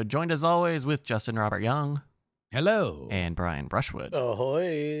Castillo, joined as always with Justin Robert Young. Hello. And Brian Brushwood.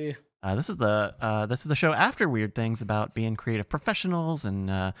 Ahoy. This is the show after Weird Things about being creative professionals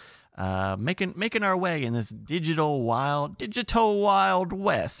and making our way in this digital wild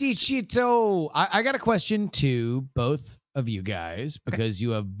west. Digital. I got a question to both of you guys because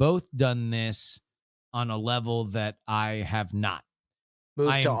you have both done this on a level that I have not. Move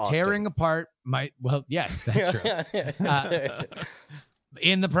I to am Austin. tearing apart my. Well, yes, that's true.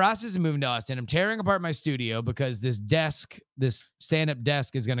 In the process of moving to Austin, I'm tearing apart my studio because this stand-up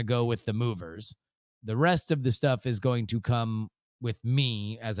desk is going to go with the movers. The rest of the stuff is going to come with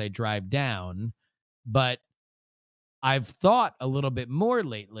me as I drive down. But I've thought a little bit more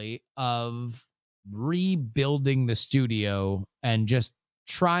lately of rebuilding the studio and just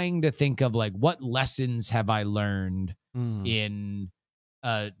trying to think of like, what lessons have I learned in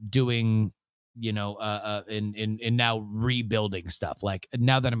doing, in now rebuilding stuff. Like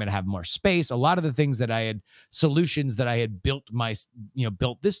now that I'm going to have more space, a lot of the things that I had solutions that I had built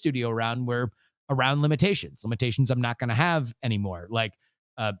this studio around were around limitations I'm not going to have anymore. Like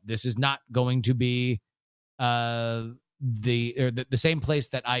this is not going to be the same place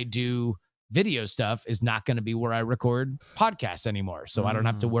that I do video stuff is not going to be where I record podcasts anymore. So I don't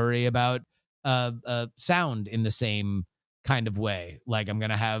have to worry about sound in the same kind of way. Like I'm going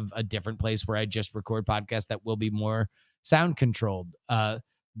to have a different place where I just record podcasts that will be more sound controlled. I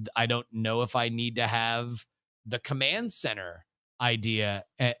don't know if I need to have the command center idea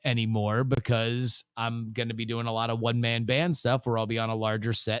anymore because I'm going to be doing a lot of one-man band stuff where I'll be on a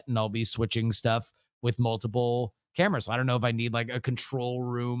larger set and I'll be switching stuff with multiple cameras. So I don't know if I need like a control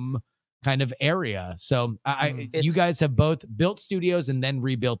room kind of area. So you guys have both built studios and then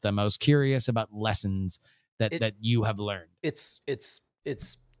rebuilt them. I was curious about lessons that you have learned. It's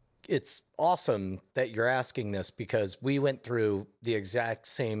awesome that you're asking this because we went through the exact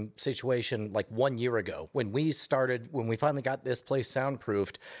same situation like 1 year ago when we finally got this place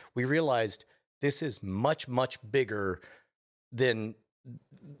soundproofed. We realized this is much, much bigger than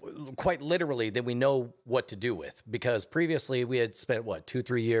quite literally than we know what to do with, because previously we had spent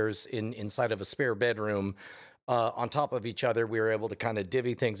 2-3 years inside of a spare bedroom on top of each other. We were able to kind of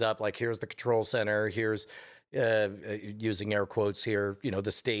divvy things up. Like here's the control center, here's using air quotes here,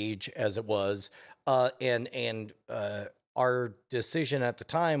 the stage as it was. And our decision at the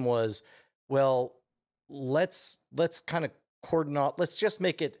time was, well, let's kind of cordon off. Let's just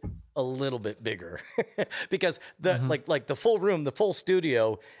make it a little bit bigger because like the full room, the full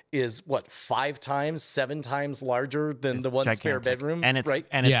studio is 7 times larger than It's the one gigantic. spare bedroom, and it's right?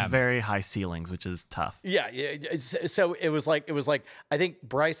 and it's Yeah. very high ceilings, which is tough. Yeah. So it was like I think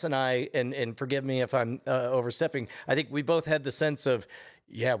Bryce and I, and forgive me if I'm overstepping, I think we both had the sense of,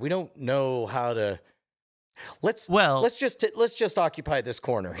 we don't know how to. Let's just occupy this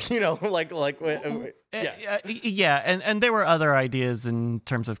corner, and there were other ideas in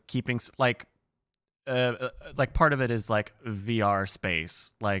terms of keeping like part of it is like VR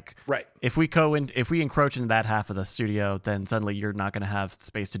space. Like right. if we encroach into that half of the studio, then suddenly you're not going to have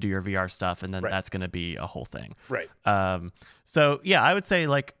space to do your VR stuff, and then that's going to be a whole thing. Right. So yeah, I would say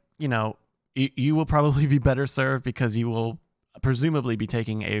like you will probably be better served because you will presumably be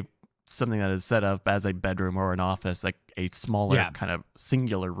taking something that is set up as a bedroom or an office, like a smaller kind of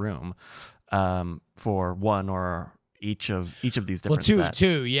singular room for one or each of these different sets.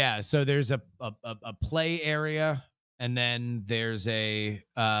 Two. Yeah. So there's a play area, and then there's a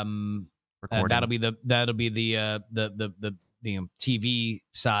that'll be the TV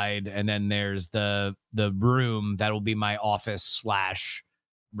side, and then there's the room that will be my office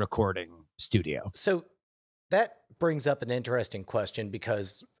 / recording studio. So that brings up an interesting question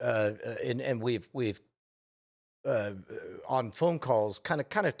because and we've on phone calls kind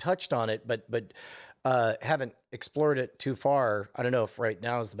of touched on it, but haven't explored it too far. I don't know if right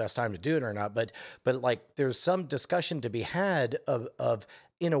now is the best time to do it or not, but like there's some discussion to be had of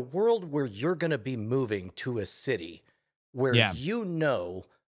in a world where you're going to be moving to a city where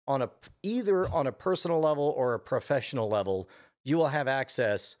either on a personal level or a professional level, you will have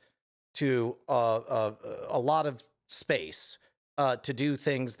access to a lot of space to do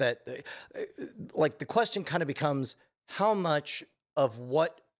things that like the question kind of becomes how much of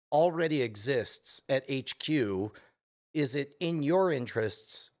what already exists at HQ is it in your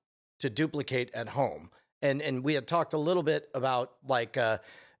interests to duplicate at home? And we had talked a little bit about like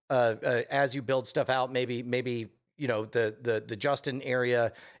as you build stuff out, maybe the Justin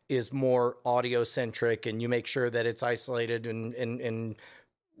area is more audio centric, and you make sure that it's isolated and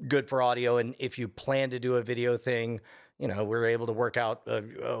good for audio. And if you plan to do a video thing, we're able to work out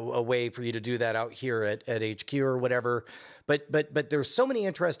a way for you to do that out here at HQ or whatever. But there's so many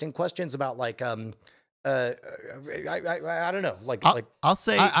interesting questions about like I don't know. I'll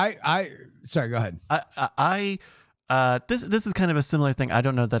say Sorry, go ahead. This is kind of a similar thing. I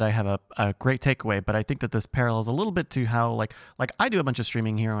don't know that I have a great takeaway, but I think that this parallels a little bit to how like I do a bunch of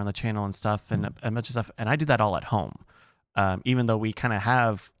streaming here on the channel and stuff, and a bunch of stuff, and I do that all at home. Even though we kind of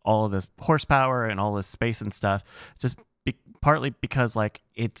have all of this horsepower and all this space and stuff, just partly because like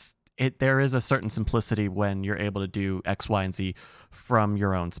there is a certain simplicity when you're able to do X, Y, and Z from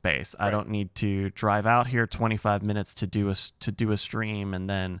your own space. Right. I don't need to drive out here 25 minutes to do a stream and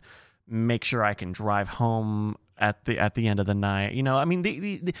then make sure I can drive home at the end of the night. You know, I mean,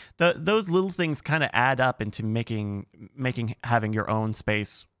 those little things kind of add up into making having your own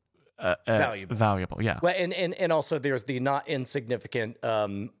space valuable. Yeah. Well, and also there's the not insignificant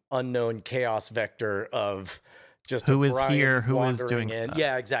unknown chaos vector of just who is here, who is doing stuff.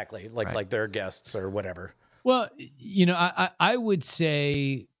 Yeah, exactly. Like their guests or whatever. Well, you know, I would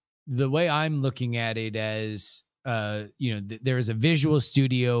say the way I'm looking at it as, you know, there is a visual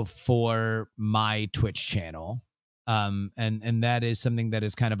studio for my Twitch channel. And that is something that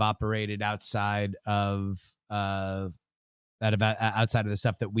is kind of operated outside of outside of the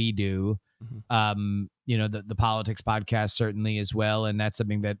stuff that we do. Mm-hmm. You know, the politics podcast certainly as well. And that's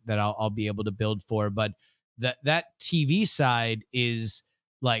something that I'll be able to build for. But that TV side is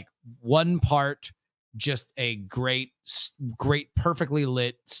like one part, just a great, perfectly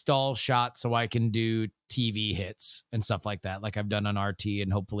lit stall shot so I can do TV hits and stuff like that, like I've done on RT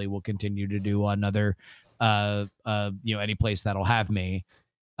and hopefully will continue to do on other, you know, any place that'll have me.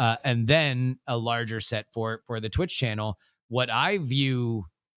 And then a larger set for the Twitch channel. What I view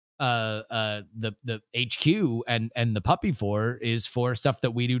the HQ and the puppy for is for stuff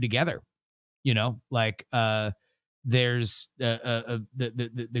that we do together. You know, like there's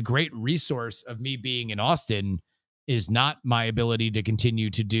the great resource of me being in Austin is not my ability to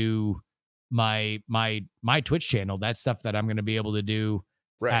continue to do my Twitch channel. That's stuff that I'm going to be able to do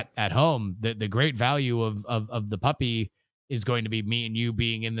at home. The great value of the puppy is going to be me and you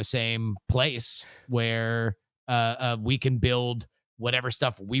being in the same place where we can build whatever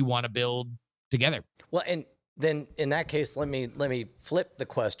stuff we want to build together. Well, and then in that case, let me flip the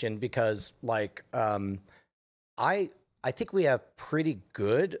question, because like I think we have pretty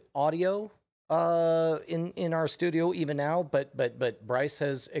good audio in our studio even now, but Bryce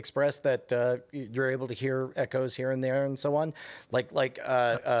has expressed that you're able to hear echoes here and there and so on.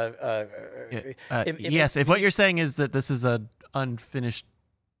 Yes, if what you're saying is that this is a unfinished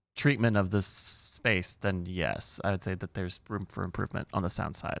treatment of this space, then yes, I would say that there's room for improvement on the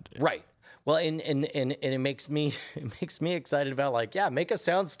sound side. Right. Well, and it makes me excited about like, yeah, make a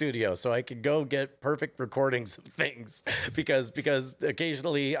sound studio so I can go get perfect recordings of things, because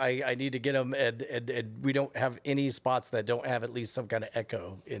occasionally I need to get them and we don't have any spots that don't have at least some kind of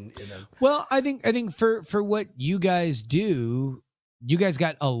echo in them. Well, I think for what you guys do, you guys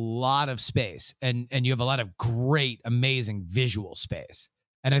got a lot of space and you have a lot of great, amazing visual space.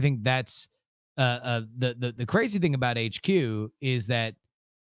 And I think that's the crazy thing about HQ is that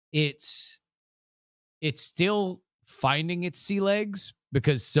it's still finding its sea legs,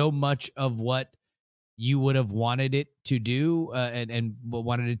 because so much of what you would have wanted it to do and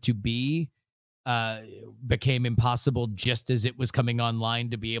wanted it to be became impossible just as it was coming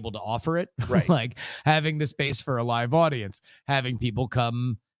online to be able to offer it. Right. Like having the space for a live audience, having people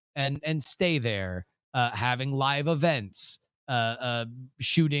come and stay there, having live events,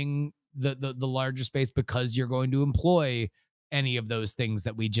 shooting the larger space because you're going to employ any of those things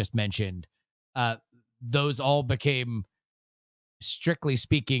that we just mentioned. Those all became, strictly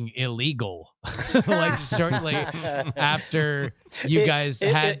speaking, illegal. Like shortly after you guys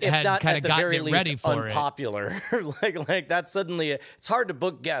had kind of gotten it ready for unpopular. like that's suddenly it's hard to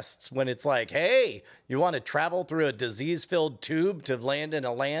book guests when it's like, hey, you want to travel through a disease-filled tube to land in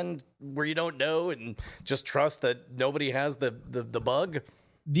a land where you don't know and just trust that nobody has the bug.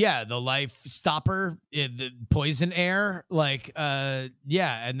 Yeah, the life stopper, the poison air, like,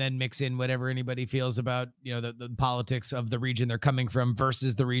 yeah, and then mix in whatever anybody feels about, you know, the politics of the region they're coming from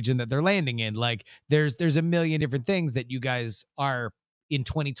versus the region that they're landing in. Like, there's a million different things that you guys are in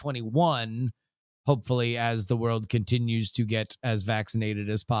 2021, hopefully, as the world continues to get as vaccinated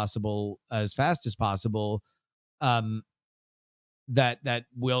as possible, as fast as possible, that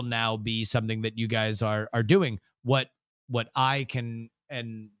will now be something that you guys are doing. What I can,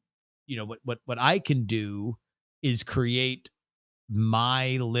 and you know, what I can do is create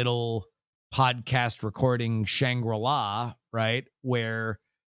my little podcast recording Shangri-La, right? Where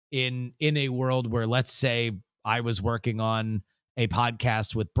in a world where, let's say, I was working on a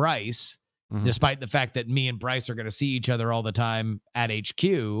podcast with Bryce, despite the fact that me and Bryce are going to see each other all the time at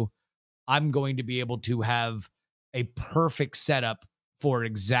HQ, I'm going to be able to have a perfect setup for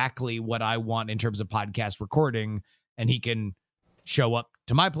exactly what I want in terms of podcast recording. And he can show up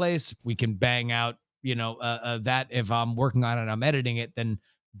to my place. We can bang out, that if I'm working on it, I'm editing it, then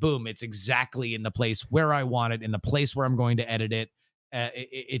boom, it's exactly in the place where I want it, in the place where I'm going to edit it.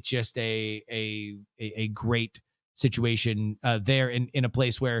 It's just a great situation there in a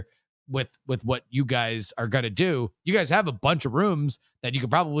place where with what you guys are going to do, you guys have a bunch of rooms that you could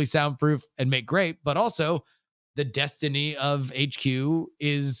probably soundproof and make great, but also the destiny of HQ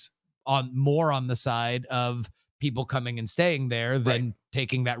is more on the side of people coming and staying there than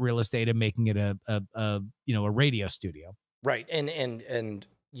taking that real estate and making it a radio studio. Right. And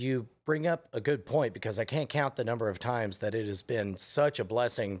you bring up a good point, because I can't count the number of times that it has been such a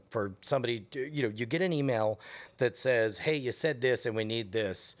blessing for somebody to, you get an email that says, hey, you said this and we need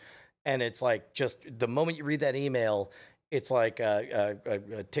this. And it's like, just the moment you read that email, it's like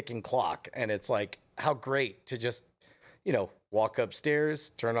a ticking clock. And it's like, how great to just, walk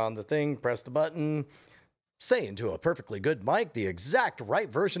upstairs, turn on the thing, press the button, say into a perfectly good mic the exact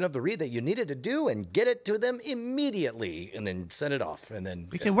right version of the read that you needed to do, and get it to them immediately, and then send it off. And then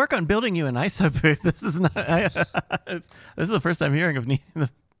we can work on building you an ISO booth. This is not. This is the first I'm hearing of needing the.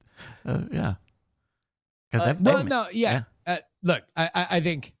 Yeah. Look, I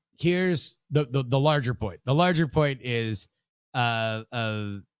think here's the larger point. The larger point is,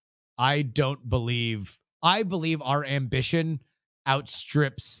 I believe our ambition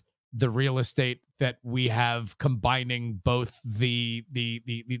outstrips the real estate that we have combining both the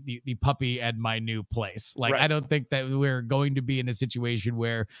puppy and my new place. Like, right. I don't think that we're going to be in a situation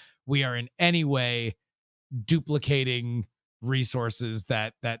where we are in any way duplicating resources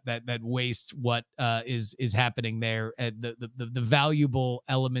that waste what is happening there. And the valuable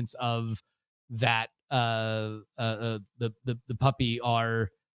elements of that the puppy are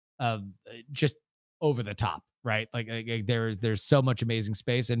just over the top, right? Like there's so much amazing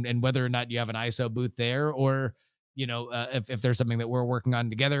space, and whether or not you have an ISO booth there, or if there's something that we're working on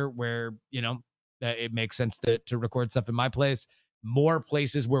together where it makes sense to record stuff in my place, more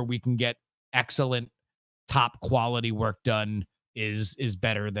places where we can get excellent top quality work done is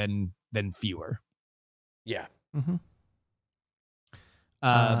better than fewer. Yeah. Mm-hmm.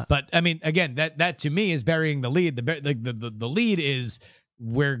 But I mean, again, that to me is burying the lead. The lead is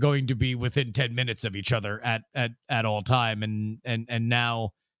we're going to be within 10 minutes of each other at all time. And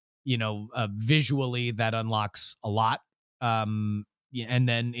now, visually that unlocks a lot. And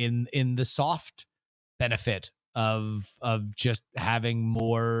then in the soft benefit of just having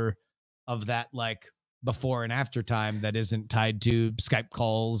more of that, like before and after time that isn't tied to Skype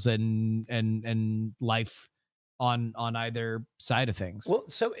calls and life on either side of things. Well,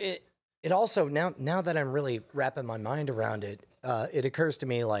 so it also, now that I'm really wrapping my mind around it, it occurs to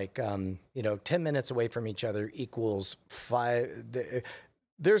me like, 10 minutes away from each other equals 5.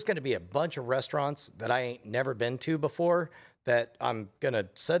 There's going to be a bunch of restaurants that I ain't never been to before that I'm going to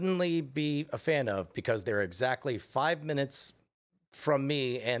suddenly be a fan of because they're exactly 5 minutes from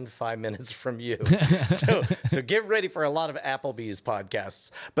me and 5 minutes from you. So get ready for a lot of Applebee's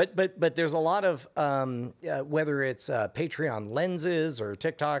podcasts. But there's a lot of, whether it's Patreon lenses or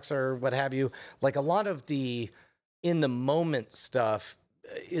TikToks or what have you, like a lot of the in the moment stuff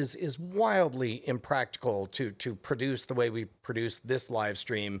is wildly impractical to produce the way we produce this live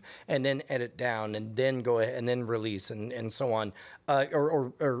stream and then edit down and then go ahead and then release and so on.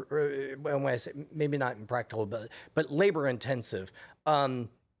 Or when I say maybe not impractical, but labor intensive. Man,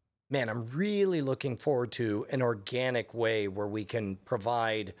 I'm really looking forward to an organic way where we can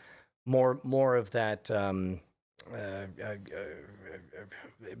provide more of that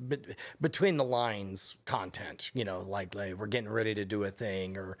between the lines content, like we're getting ready to do a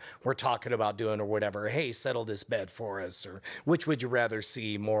thing, or we're talking about doing or whatever. Hey, settle this bet for us, or which would you rather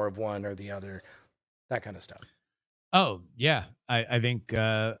see, more of one or the other, that kind of stuff. Oh yeah, I think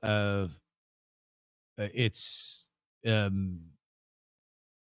it's the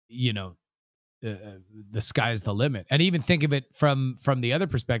sky's the limit, and even think of it from the other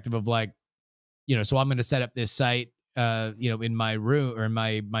perspective of like, so I'm going to set up this site, in my room or in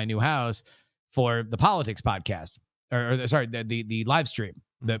my new house for the politics podcast, or sorry, the live stream,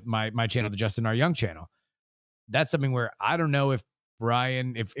 that my channel, the Justin R. Young channel. That's something where I don't know if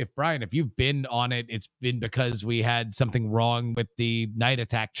Brian, if you've been on it, it's been because we had something wrong with the Night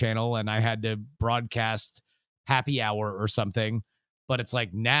Attack channel and I had to broadcast happy hour or something. But it's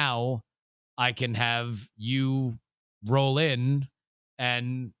like, now I can have you roll in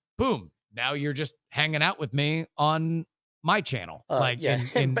and boom, now you're just hanging out with me on my channel. Yeah.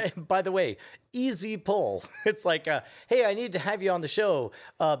 And by the way, easy pull. It's like, hey, I need to have you on the show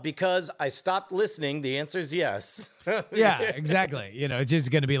because I stopped listening. The answer is yes. Yeah, exactly. It's just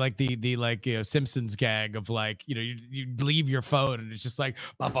going to be like the like, Simpsons gag of like, you leave your phone and it's just like,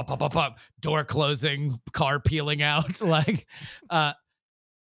 pop, pop, pop, pop, pop, door closing, car peeling out. Like,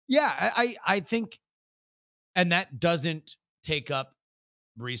 yeah, I think, and that doesn't take up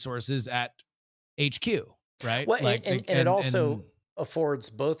resources at HQ. Right. Well, and it also affords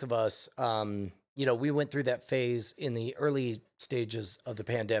both of us, we went through that phase in the early stages of the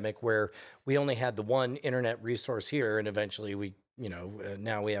pandemic where we only had the one internet resource here. And eventually we,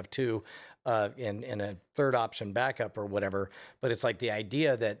 now we have two, and a third option backup or whatever. But it's like the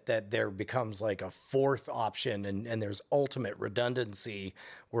idea that there becomes like a fourth option and there's ultimate redundancy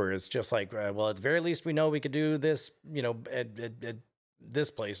where it's just like, well, at the very least, we know we could do this, at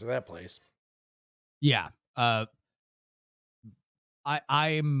this place or that place. Yeah.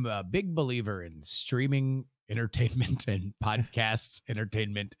 I'm a big believer in streaming entertainment and podcasts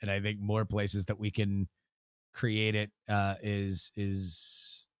entertainment, and I think more places that we can create it is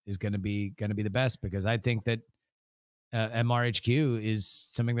going to be the best, because I think that MRHQ is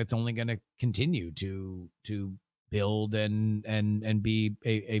something that's only going to continue to build and be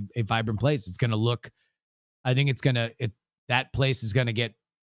a vibrant place. It's going to look, I think that place is going to get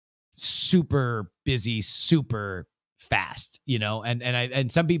super busy, super fast,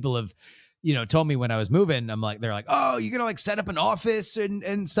 and some people have, told me when I was moving, they're like, oh, you're gonna like set up an office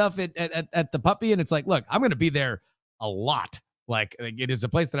and stuff at the Puppy, and it's like, look, I'm gonna be there a lot. Like it is a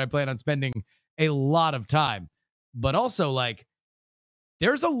place that I plan on spending a lot of time, but also like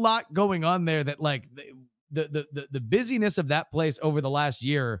there's a lot going on there that like the busyness of that place over the last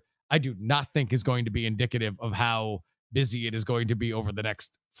year, I do not think is going to be indicative of how busy it is going to be over the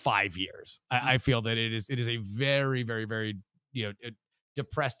next 5 years. I feel that it is a very, very, very,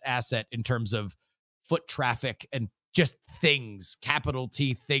 depressed asset in terms of foot traffic and just things, capital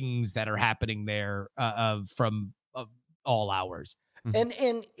T things that are happening there from all hours.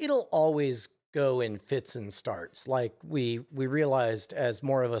 And it'll always go in fits and starts. Like we realized as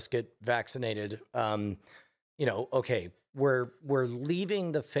more of us get vaccinated, okay, we're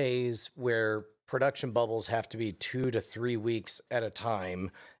leaving the phase where production bubbles have to be 2 to 3 weeks at a time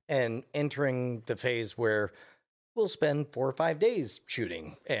and entering the phase where we'll spend 4 or 5 days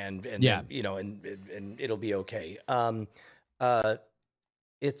shooting and yeah, and it'll be okay.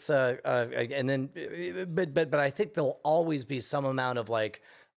 It's and then but I think there'll always be some amount of like,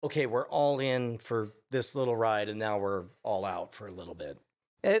 okay, we're all in for this little ride and now we're all out for a little bit.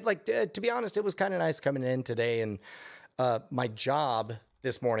 To be honest, it was kind of nice coming in today, and my job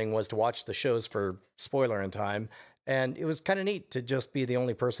this morning was to watch the shows for Spoiler in Time, and it was kind of neat to just be the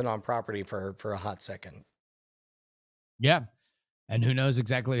only person on property for a hot second. Yeah, and who knows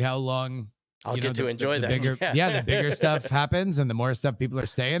exactly how long I'll get to enjoy that. Bigger, the bigger stuff happens, and the more stuff people are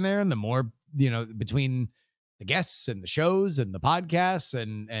staying there, and the more between the guests and the shows and the podcasts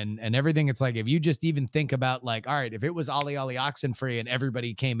and everything. It's like, if you just even think about like, all right, if it was Ollie Oxenfree and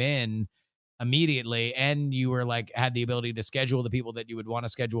everybody came in immediately and you were like had the ability to schedule the people that you would want to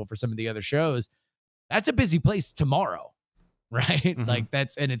schedule for some of the other shows, that's a busy place tomorrow, right? Mm-hmm. Like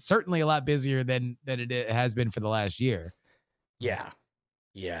it's certainly a lot busier than it has been for the last year. Yeah.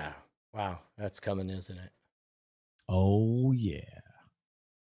 Wow, that's coming, isn't it? Oh yeah.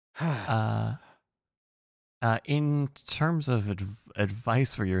 In terms of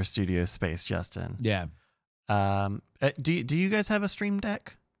advice for your studio space, Justin. Yeah. Do you guys have a Stream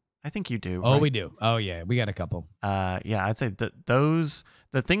Deck? I think you do. Oh, right? we do. Oh yeah, we got a couple. Yeah, I'd say that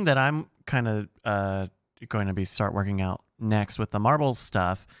the thing that I'm kind of going to be start working out next with the Marbles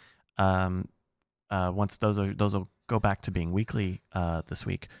stuff. Once those will go back to being weekly this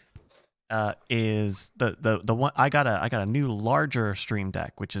week. Is the one I got a new larger Stream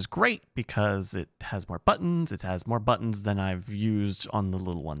Deck, which is great because it has more buttons. It has more buttons than I've used on the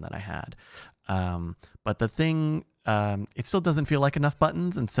little one that I had. But the thing, it still doesn't feel like enough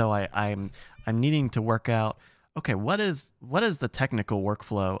buttons, and so I'm needing to work out. Okay, what is the technical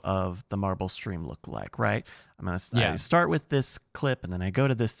workflow of the Marble stream look like? Right, I start with this clip, and then I go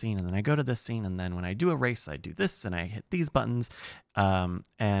to this scene, and then I go to this scene, and then when I do a race, I do this, and I hit these buttons,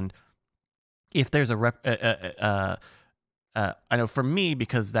 and if there's I know for me,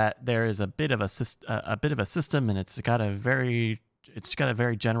 because that there is a bit of a system, and it's got a very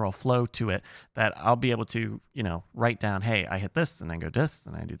general flow to it, that I'll be able to write down, hey, I hit this and I go this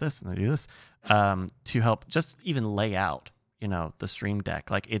and I do this and I do this, to help just even lay out the Stream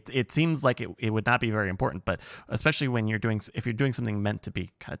Deck. Like it seems like it would not be very important, but especially when if you're doing something meant to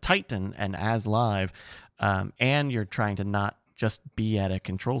be kind of tight and as live, and you're trying to not just be at a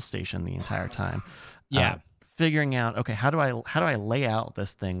control station the entire time. Yeah. Figuring out, okay, how do I lay out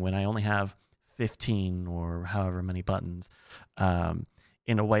this thing when I only have 15 or however many buttons,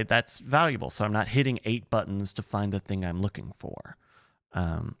 in a way that's valuable, so I'm not hitting 8 buttons to find the thing I'm looking for.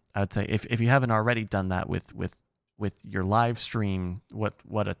 I would say if you haven't already done that with your live stream,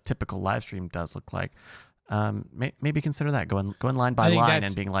 what a typical live stream does look like, maybe consider that going line by line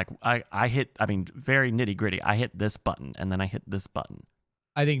and being like, I hit, I mean, very nitty gritty, I hit this button and then I hit this button.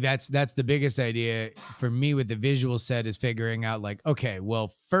 I think that's the biggest idea for me with the visual set, is figuring out like, okay,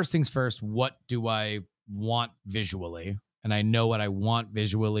 well, first things first, what do I want visually? And I know what I want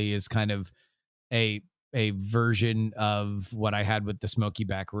visually is kind of a version of what I had with the Smoky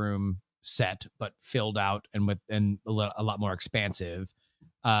Back Room set, but filled out and a lot more expansive.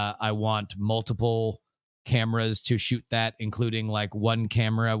 I want multiple cameras to shoot that, including like one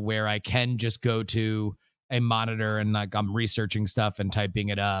camera where I can just go to a monitor and like I'm researching stuff and typing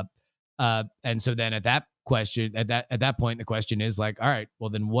it up. And so then at that point, the question is like, all right, well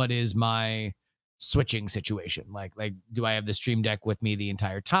then what is my switching situation? Like, do I have the Stream Deck with me the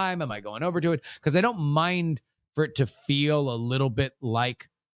entire time? Am I going over to it? Because I don't mind for it to feel a little bit like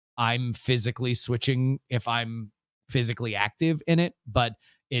I'm physically switching if I'm physically active in it, but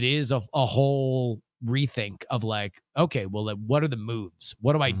it is a whole rethink of like, okay, well, what are the moves?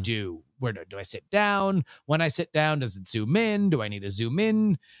 What do I do? Where do I sit down? When I sit down, does it zoom in? Do I need a zoom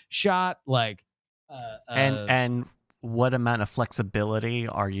in shot? Like, and what amount of flexibility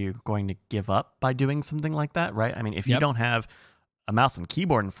are you going to give up by doing something like that, right? I mean, if you don't have a mouse and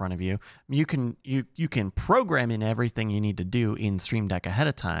keyboard in front of you, you can program in everything you need to do in Stream Deck ahead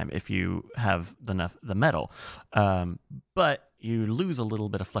of time if you have the metal, but you lose a little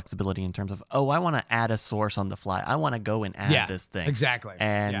bit of flexibility in terms of, I want to add a source on the fly. I want to go and add this thing. Exactly.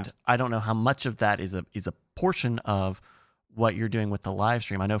 And I don't know how much of that is a portion of what you're doing with the live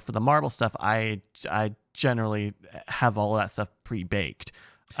stream. I know for the Marvel stuff, I generally have all that stuff pre-baked.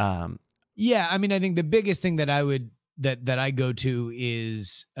 Yeah, I mean, I think the biggest thing that I would that I go to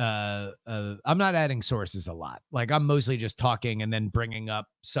is I'm not adding sources a lot. Like I'm mostly just talking and then bringing up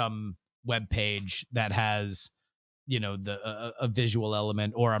some web page that has, a visual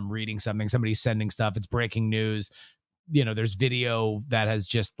element, or I'm reading something, somebody's sending stuff, it's breaking news. There's video that has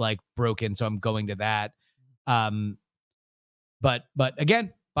just like broken, so I'm going to that. But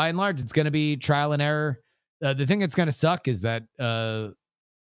again, by and large, it's going to be trial and error. The thing that's going to suck is that,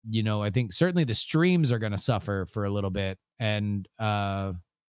 I think certainly the streams are going to suffer for a little bit. And I'm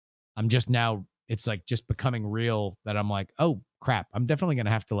just now, it's like just becoming real that I'm like, oh crap, I'm definitely going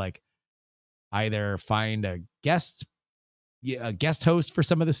to have to like either find a guest host for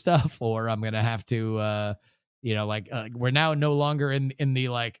some of the stuff, or I'm going to have to, we're now no longer in the,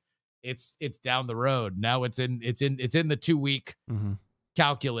 like, it's down the road. Now it's in the 2 week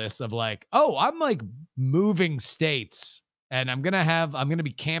calculus of like, oh, I'm like moving states and I'm going to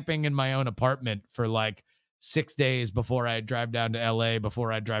be camping in my own apartment for like 6 days before I drive down to LA,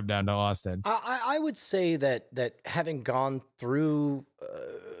 before I drive down to Austin. I would say that having gone through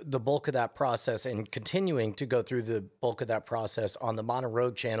the bulk of that process and continuing to go through the bulk of that process on the Mono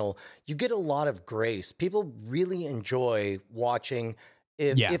Rogue channel, you get a lot of grace. People really enjoy watching,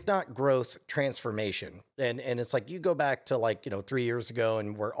 if not growth, transformation. And it's like you go back to like, 3 years ago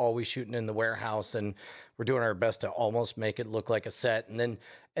and we're always shooting in the warehouse and we're doing our best to almost make it look like a set. And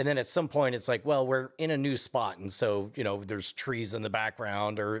then at some point it's like, well, we're in a new spot. And so, there's trees in the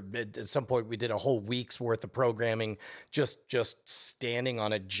background, or at some point we did a whole week's worth of programming, just standing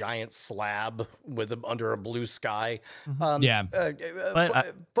on a giant slab under a blue sky. But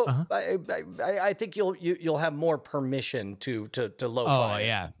I think you'll have more permission to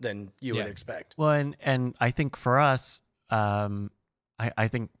lo-fi than you would expect. Well, and I think for us, I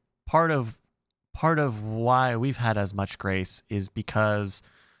think part of why we've had as much grace is because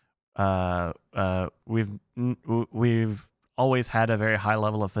we've always had a very high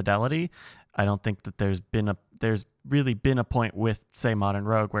level of fidelity. I don't think that there's really been a point with, say, Modern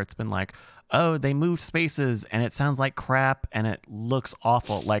Rogue where it's been like, oh, they moved spaces and it sounds like crap and it looks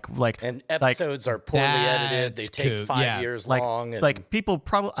awful. And episodes are poorly edited. They take 5 years long. Like people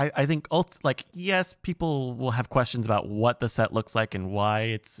probably, I think, yes, people will have questions about what the set looks like and why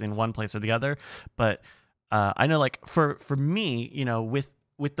it's in one place or the other. But I know, like for me,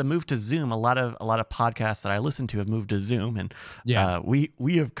 with the move to Zoom, a lot of podcasts that I listen to have moved to Zoom, and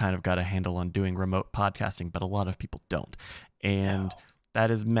we have kind of got a handle on doing remote podcasting, but a lot of people don't, and that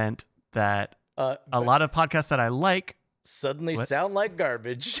has meant that a lot of podcasts that I like suddenly What? sound like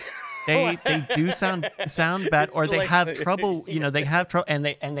garbage. They do sound bad, It's or they like- have trouble. You know, they have trouble, and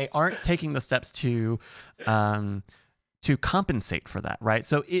they aren't taking the steps to compensate for that, right?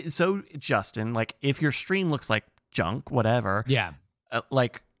 So Justin, like, if your stream looks like junk, whatever, Yeah.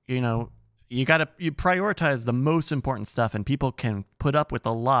 like, you know, you prioritize the most important stuff, and people can put up with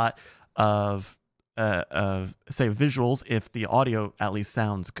a lot of say visuals if the audio at least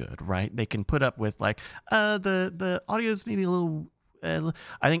sounds good, right? They can put up with like the audio's maybe a little.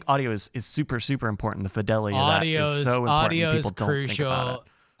 I think audio is super important. The fidelity of that is so important. Audio People is don't think about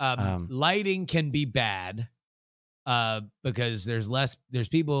crucial. it. Lighting can be bad because there's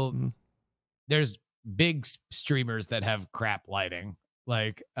people, Mhm. there's big streamers that have crap lighting.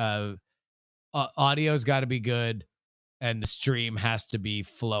 Like audio's got to be good, and the stream has to be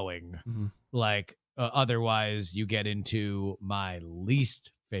flowing. Mhm. Like otherwise, you get into my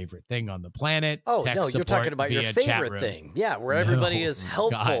least favorite thing on the planet. Oh tech no, you're support talking about your via chat favorite room. thing. Yeah, where everybody No, is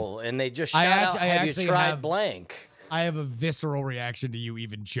helpful and they just I shout out, actually- I have you actually tried have- blank? I have a visceral reaction to you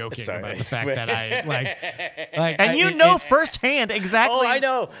even joking Sorry. about the fact that I like And I- you it- know it- firsthand exactly. Oh, I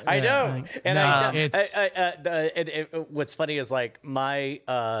know, I Yeah, know. like, And no, what's funny is like my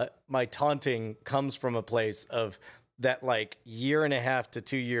taunting comes from a place of that like 1.5 to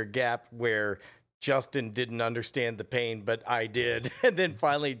 2 year gap where Justin didn't understand the pain, but I did, and then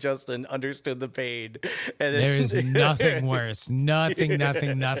finally Justin understood the pain. And then, there is nothing worse,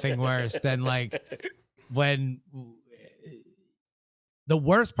 nothing worse than like when the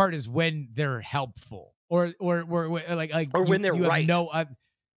worst part is when they're helpful or like Or when they're you have right.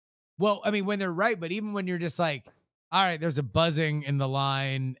 Well, I mean when they're right, but even when you're just like, all right, there's a buzzing in the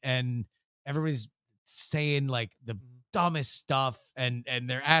line and everybody's saying like the dumbest stuff and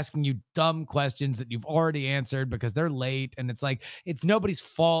they're asking you dumb questions that you've already answered because they're late, and it's like it's nobody's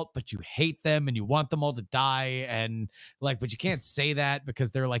fault, but you hate them and you want them all to die, and like, but you can't say that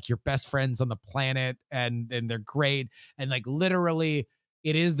because they're like your best friends on the planet and they're great, and like literally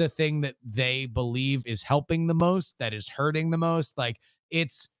it is the thing that they believe is helping the most that is hurting the most. Like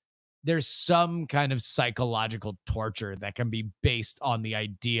there's some kind of psychological torture that can be based on the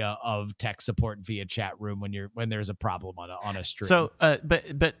idea of tech support via chat room when there's a problem on a stream. So,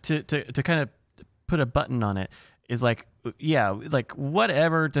 but to kind of put a button on it is like, yeah, like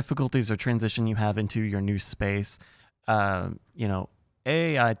whatever difficulties or transition you have into your new space, you know,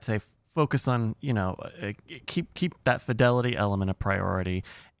 I'd say focus on, you know, keep that fidelity element a priority,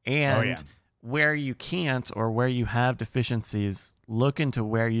 and where you can't or where you have deficiencies, look into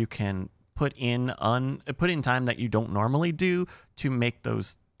where you can put in time that you don't normally do to make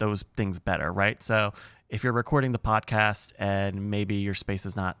those things better, right? So if you're recording the podcast and maybe your space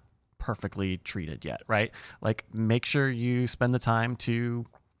is not perfectly treated yet, right? Like make sure you spend the time to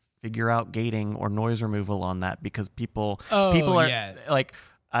figure out gating or noise removal on that, because people are like,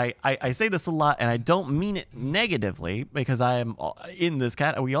 I say this a lot, and I don't mean it negatively, because I am in this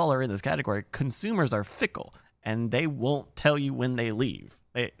we all are in this category. Consumers are fickle, and they won't tell you when they leave.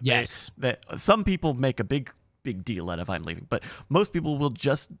 Some people make a big deal out of I'm leaving, but most people will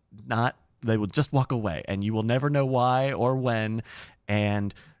just not. They will just walk away, and you will never know why or when.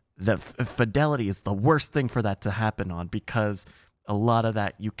 And the fidelity is the worst thing for that to happen on, because a lot of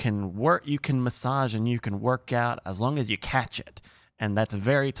that you can massage, and you can work out as long as you catch it. And that's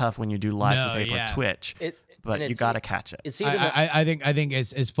very tough when you do live to tape or Twitch. But you got to catch it. I think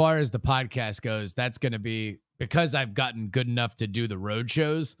as far as the podcast goes, that's going to be, because I've gotten good enough to do the road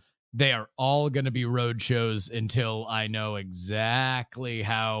shows. They are all going to be road shows until I know exactly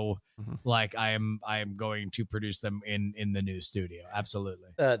how like I am going to produce them in the new studio. Absolutely.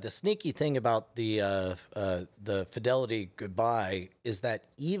 The sneaky thing about the fidelity goodbye is that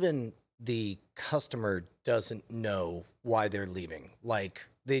even the customer doesn't know why they're leaving. Like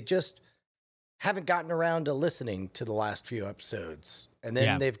they just haven't gotten around to listening to the last few episodes. And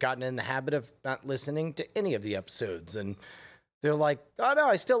then they've gotten in the habit of not listening to any of the episodes. And they're like, oh no,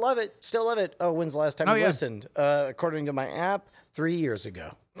 I still love it. Still love it. Oh, when's the last time you listened? According to my app, 3 years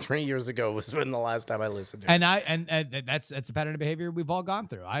ago. 3 years ago was when the last time I listened to it. And that's a pattern of behavior we've all gone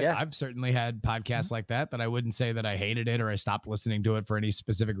through. I've certainly had podcasts like that, but I wouldn't say that I hated it or I stopped listening to it for any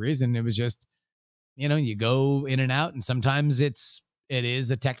specific reason. It was just, you know, you go in and out, and sometimes it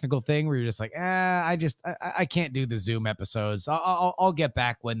is a technical thing where you're just like, I can't do the Zoom episodes. I'll get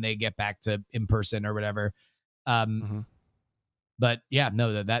back when they get back to in person or whatever. But yeah,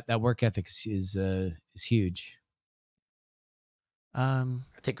 no, that work ethic is huge. I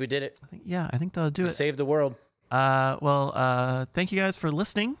think we did it. I think that'll do it. Save the world. Thank you guys for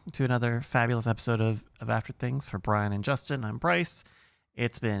listening to another fabulous episode of After Things. For Brian and Justin, I'm Bryce.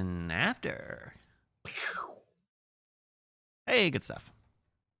 It's been After. Hey, good stuff.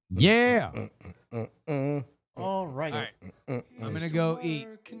 Yeah. All right. All right. I'm gonna go eat.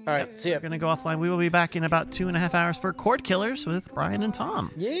 All right, see ya. We're going to go offline. We will be back in about 2.5 hours for Cord Killers with Brian and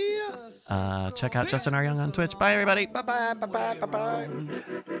Tom. Yeah. Check out Justin R. Young on Twitch. Bye, everybody. Bye-bye, bye-bye, bye-bye.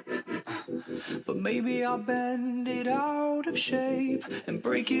 But maybe I'll bend it out of shape and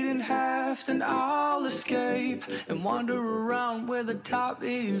break it in half, then I'll escape and wander around where the top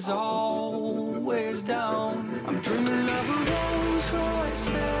is always down. I'm dreaming